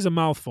 which is a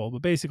mouthful,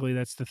 but basically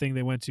that's the thing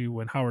they went to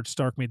when Howard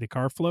Stark made the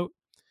car float?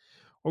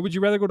 Or would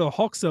you rather go to a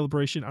Hulk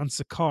celebration on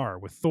Sakaar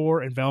with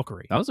Thor and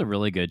Valkyrie? That was a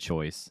really good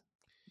choice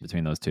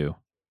between those two.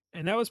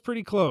 And that was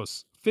pretty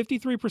close.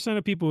 53%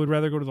 of people would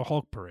rather go to the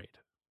Hulk parade.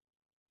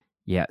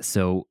 Yeah,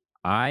 so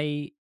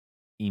I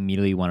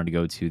immediately wanted to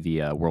go to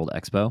the World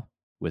Expo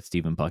with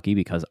Stephen Bucky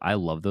because I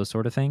love those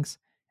sort of things.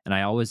 And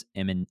I always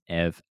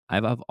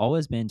I've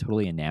always been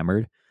totally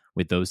enamored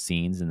with those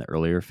scenes in the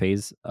earlier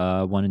phase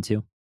 1 and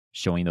 2,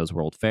 showing those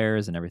world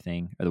fairs and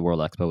everything, or the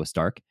World Expo with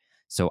Stark.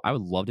 So I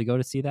would love to go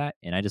to see that.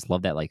 And I just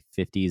love that like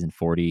 50s and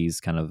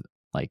 40s kind of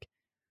like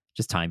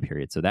just time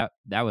period. So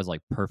that was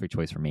like perfect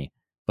choice for me.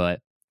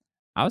 But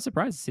I was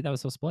surprised to see that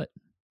was so split.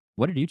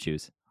 What did you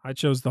choose? I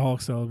chose the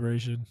Hulk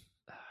celebration.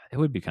 It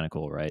would be kind of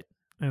cool, right?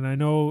 And I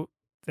know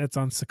that's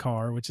on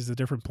Sakaar, which is a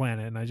different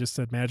planet. And I just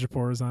said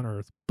Madripoor is on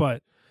Earth.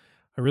 But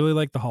I really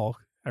like the Hulk.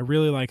 I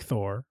really like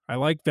Thor. I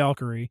like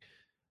Valkyrie.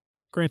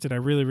 Granted, I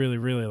really, really,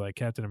 really like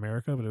Captain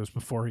America, but it was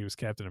before he was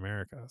Captain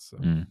America. So,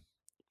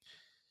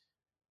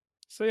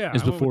 so yeah. It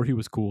was before he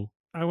was cool.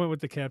 I went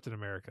with the Captain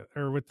America,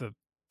 or with the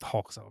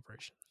Hulk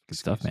celebration. Good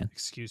stuff, man.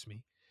 Excuse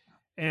me.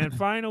 And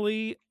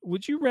finally,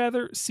 would you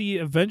rather see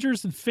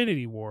Avengers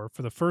Infinity War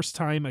for the first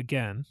time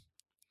again,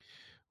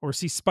 or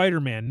see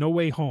Spider-Man No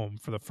Way Home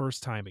for the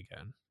first time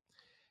again?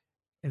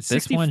 And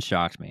this one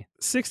shocked me.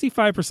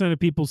 65% of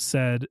people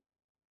said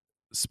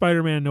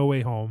Spider-Man No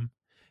Way Home,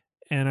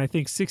 and I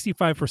think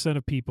 65%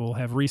 of people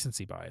have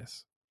recency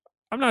bias.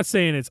 I'm not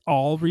saying it's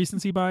all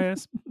recency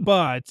bias,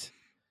 but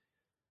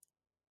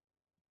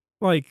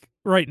like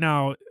right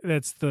now,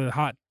 that's the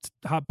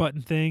hot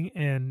button thing,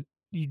 and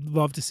you'd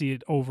love to see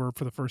it over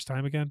for the first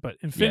time again. But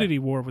Infinity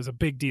War was a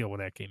big deal when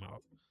that came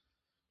out.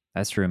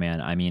 That's true,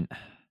 man. I mean,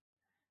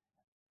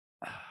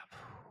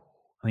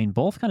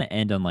 both kind of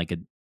end on like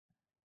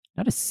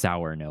not a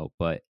sour note,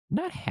 but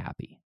not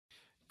happy.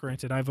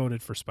 Granted, I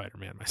voted for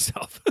Spider-Man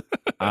myself.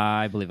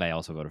 I believe I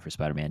also voted for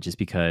Spider-Man just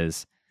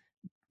because,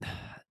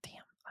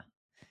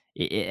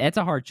 it's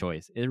a hard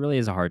choice. It really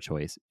is a hard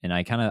choice. And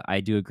I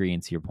do agree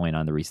and see your point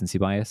on the recency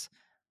bias,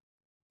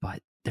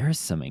 but there's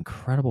some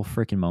incredible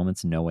freaking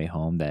moments in No Way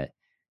Home that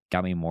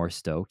got me more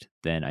stoked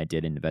than I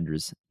did in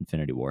Avengers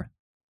Infinity War.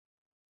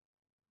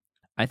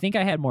 I think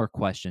I had more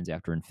questions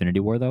after Infinity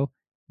War, though,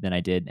 than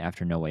I did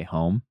after No Way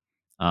Home.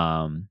 So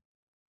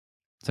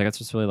I guess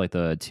it's really like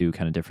the two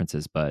kind of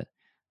differences, but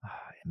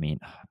man.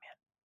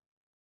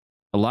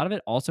 A lot of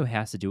it also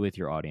has to do with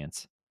your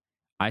audience.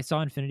 I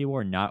saw Infinity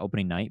War not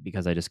opening night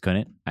because I just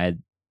couldn't. I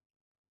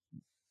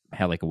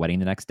had like a wedding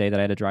the next day that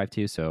I had to drive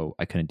to, so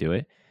I couldn't do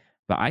it.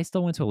 But I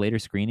still went to a later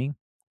screening.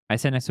 I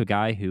sat next to a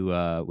guy who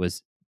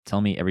was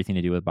telling me everything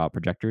to do about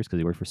projectors because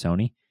he worked for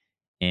Sony.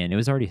 And it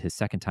was already his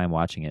second time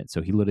watching it.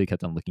 So he literally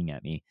kept on looking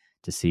at me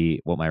to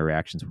see what my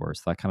reactions were.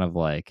 So that kind of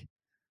like,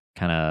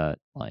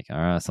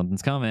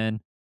 something's coming.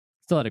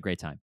 Still had a great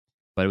time.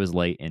 But it was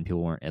late and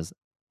people weren't as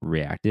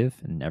reactive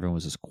and everyone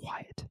was just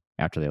quiet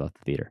after they left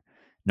the theater.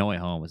 No Way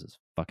Home was just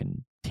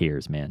fucking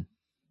tears, man.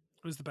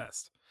 It was the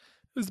best.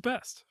 It was the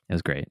best. It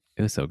was great.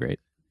 It was so great.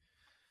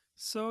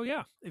 So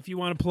yeah, if you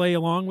want to play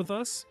along with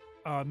us,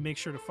 make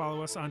sure to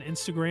follow us on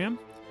Instagram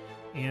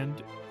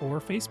and or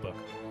Facebook.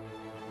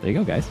 There you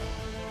go, guys.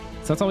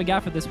 So that's all we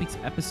got for this week's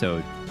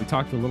episode. We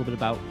talked a little bit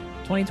about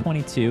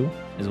 2022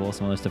 as well as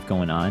some other stuff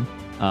going on.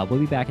 We'll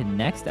be back in the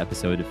next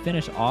episode to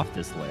finish off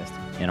this list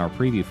and our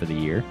preview for the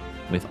year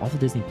with all the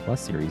Disney Plus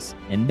series.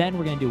 And then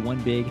we're going to do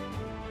one big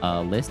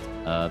list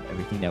of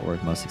everything that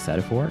we're most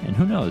excited for. And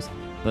who knows,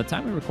 by the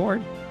time we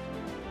record,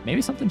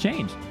 maybe something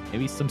changed.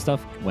 Maybe some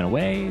stuff went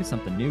away,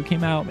 something new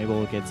came out. Maybe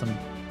we'll get some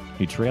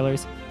new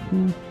trailers.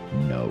 Who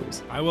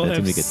knows? I will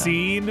have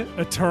seen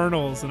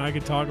Eternals and I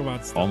can talk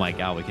about stuff. Oh my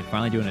God, we can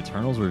finally do an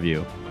Eternals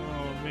review.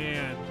 Oh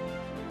man.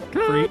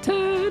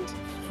 Content!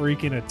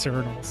 Freaking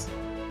Eternals.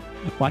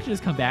 Watch this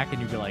come back and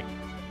you'll be like,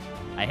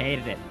 I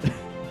hated it.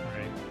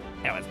 Right.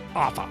 That was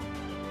awful.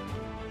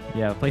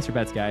 Yeah, place your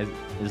bets, guys.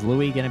 Is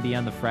Louis going to be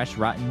on the fresh,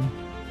 rotten,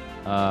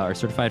 or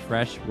certified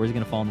fresh? Where's he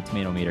going to fall in the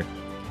tomato meter?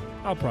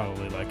 I'll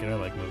probably like it. I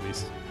like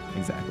movies.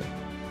 Exactly.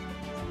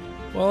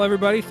 Well,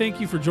 everybody, thank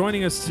you for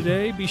joining us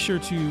today. Be sure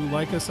to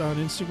like us on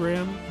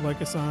Instagram,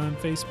 like us on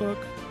Facebook,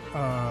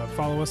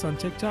 follow us on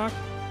TikTok.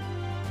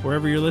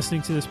 Wherever you're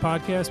listening to this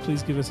podcast,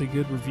 please give us a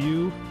good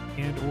review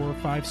and or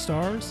 5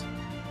 stars.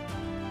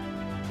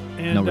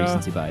 And, no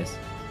recency bias.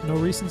 No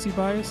recency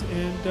bias.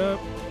 And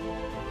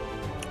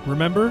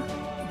remember,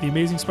 The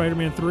Amazing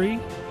Spider-Man 3,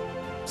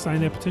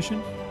 sign that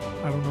petition.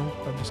 I don't know.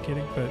 I'm just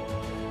kidding. But,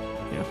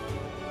 yeah.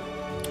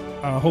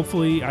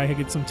 Hopefully I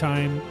get some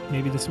time,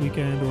 maybe this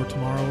weekend or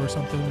tomorrow or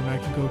something, and I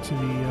can go to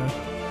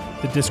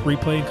the disc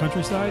replay in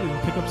Countryside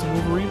and pick up some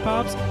Wolverine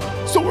pops.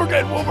 So we're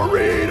getting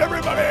Wolverine,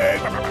 everybody! There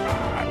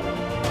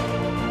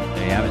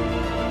you have it.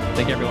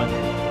 Thank you, everyone.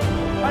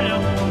 Bye now.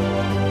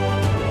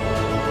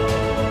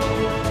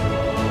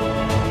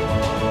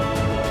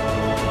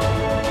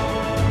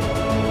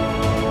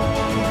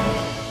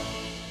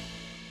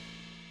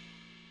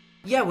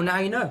 Yeah, well, now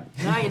you know.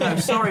 Now you know.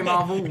 Sorry,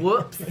 Marvel.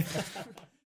 Whoops.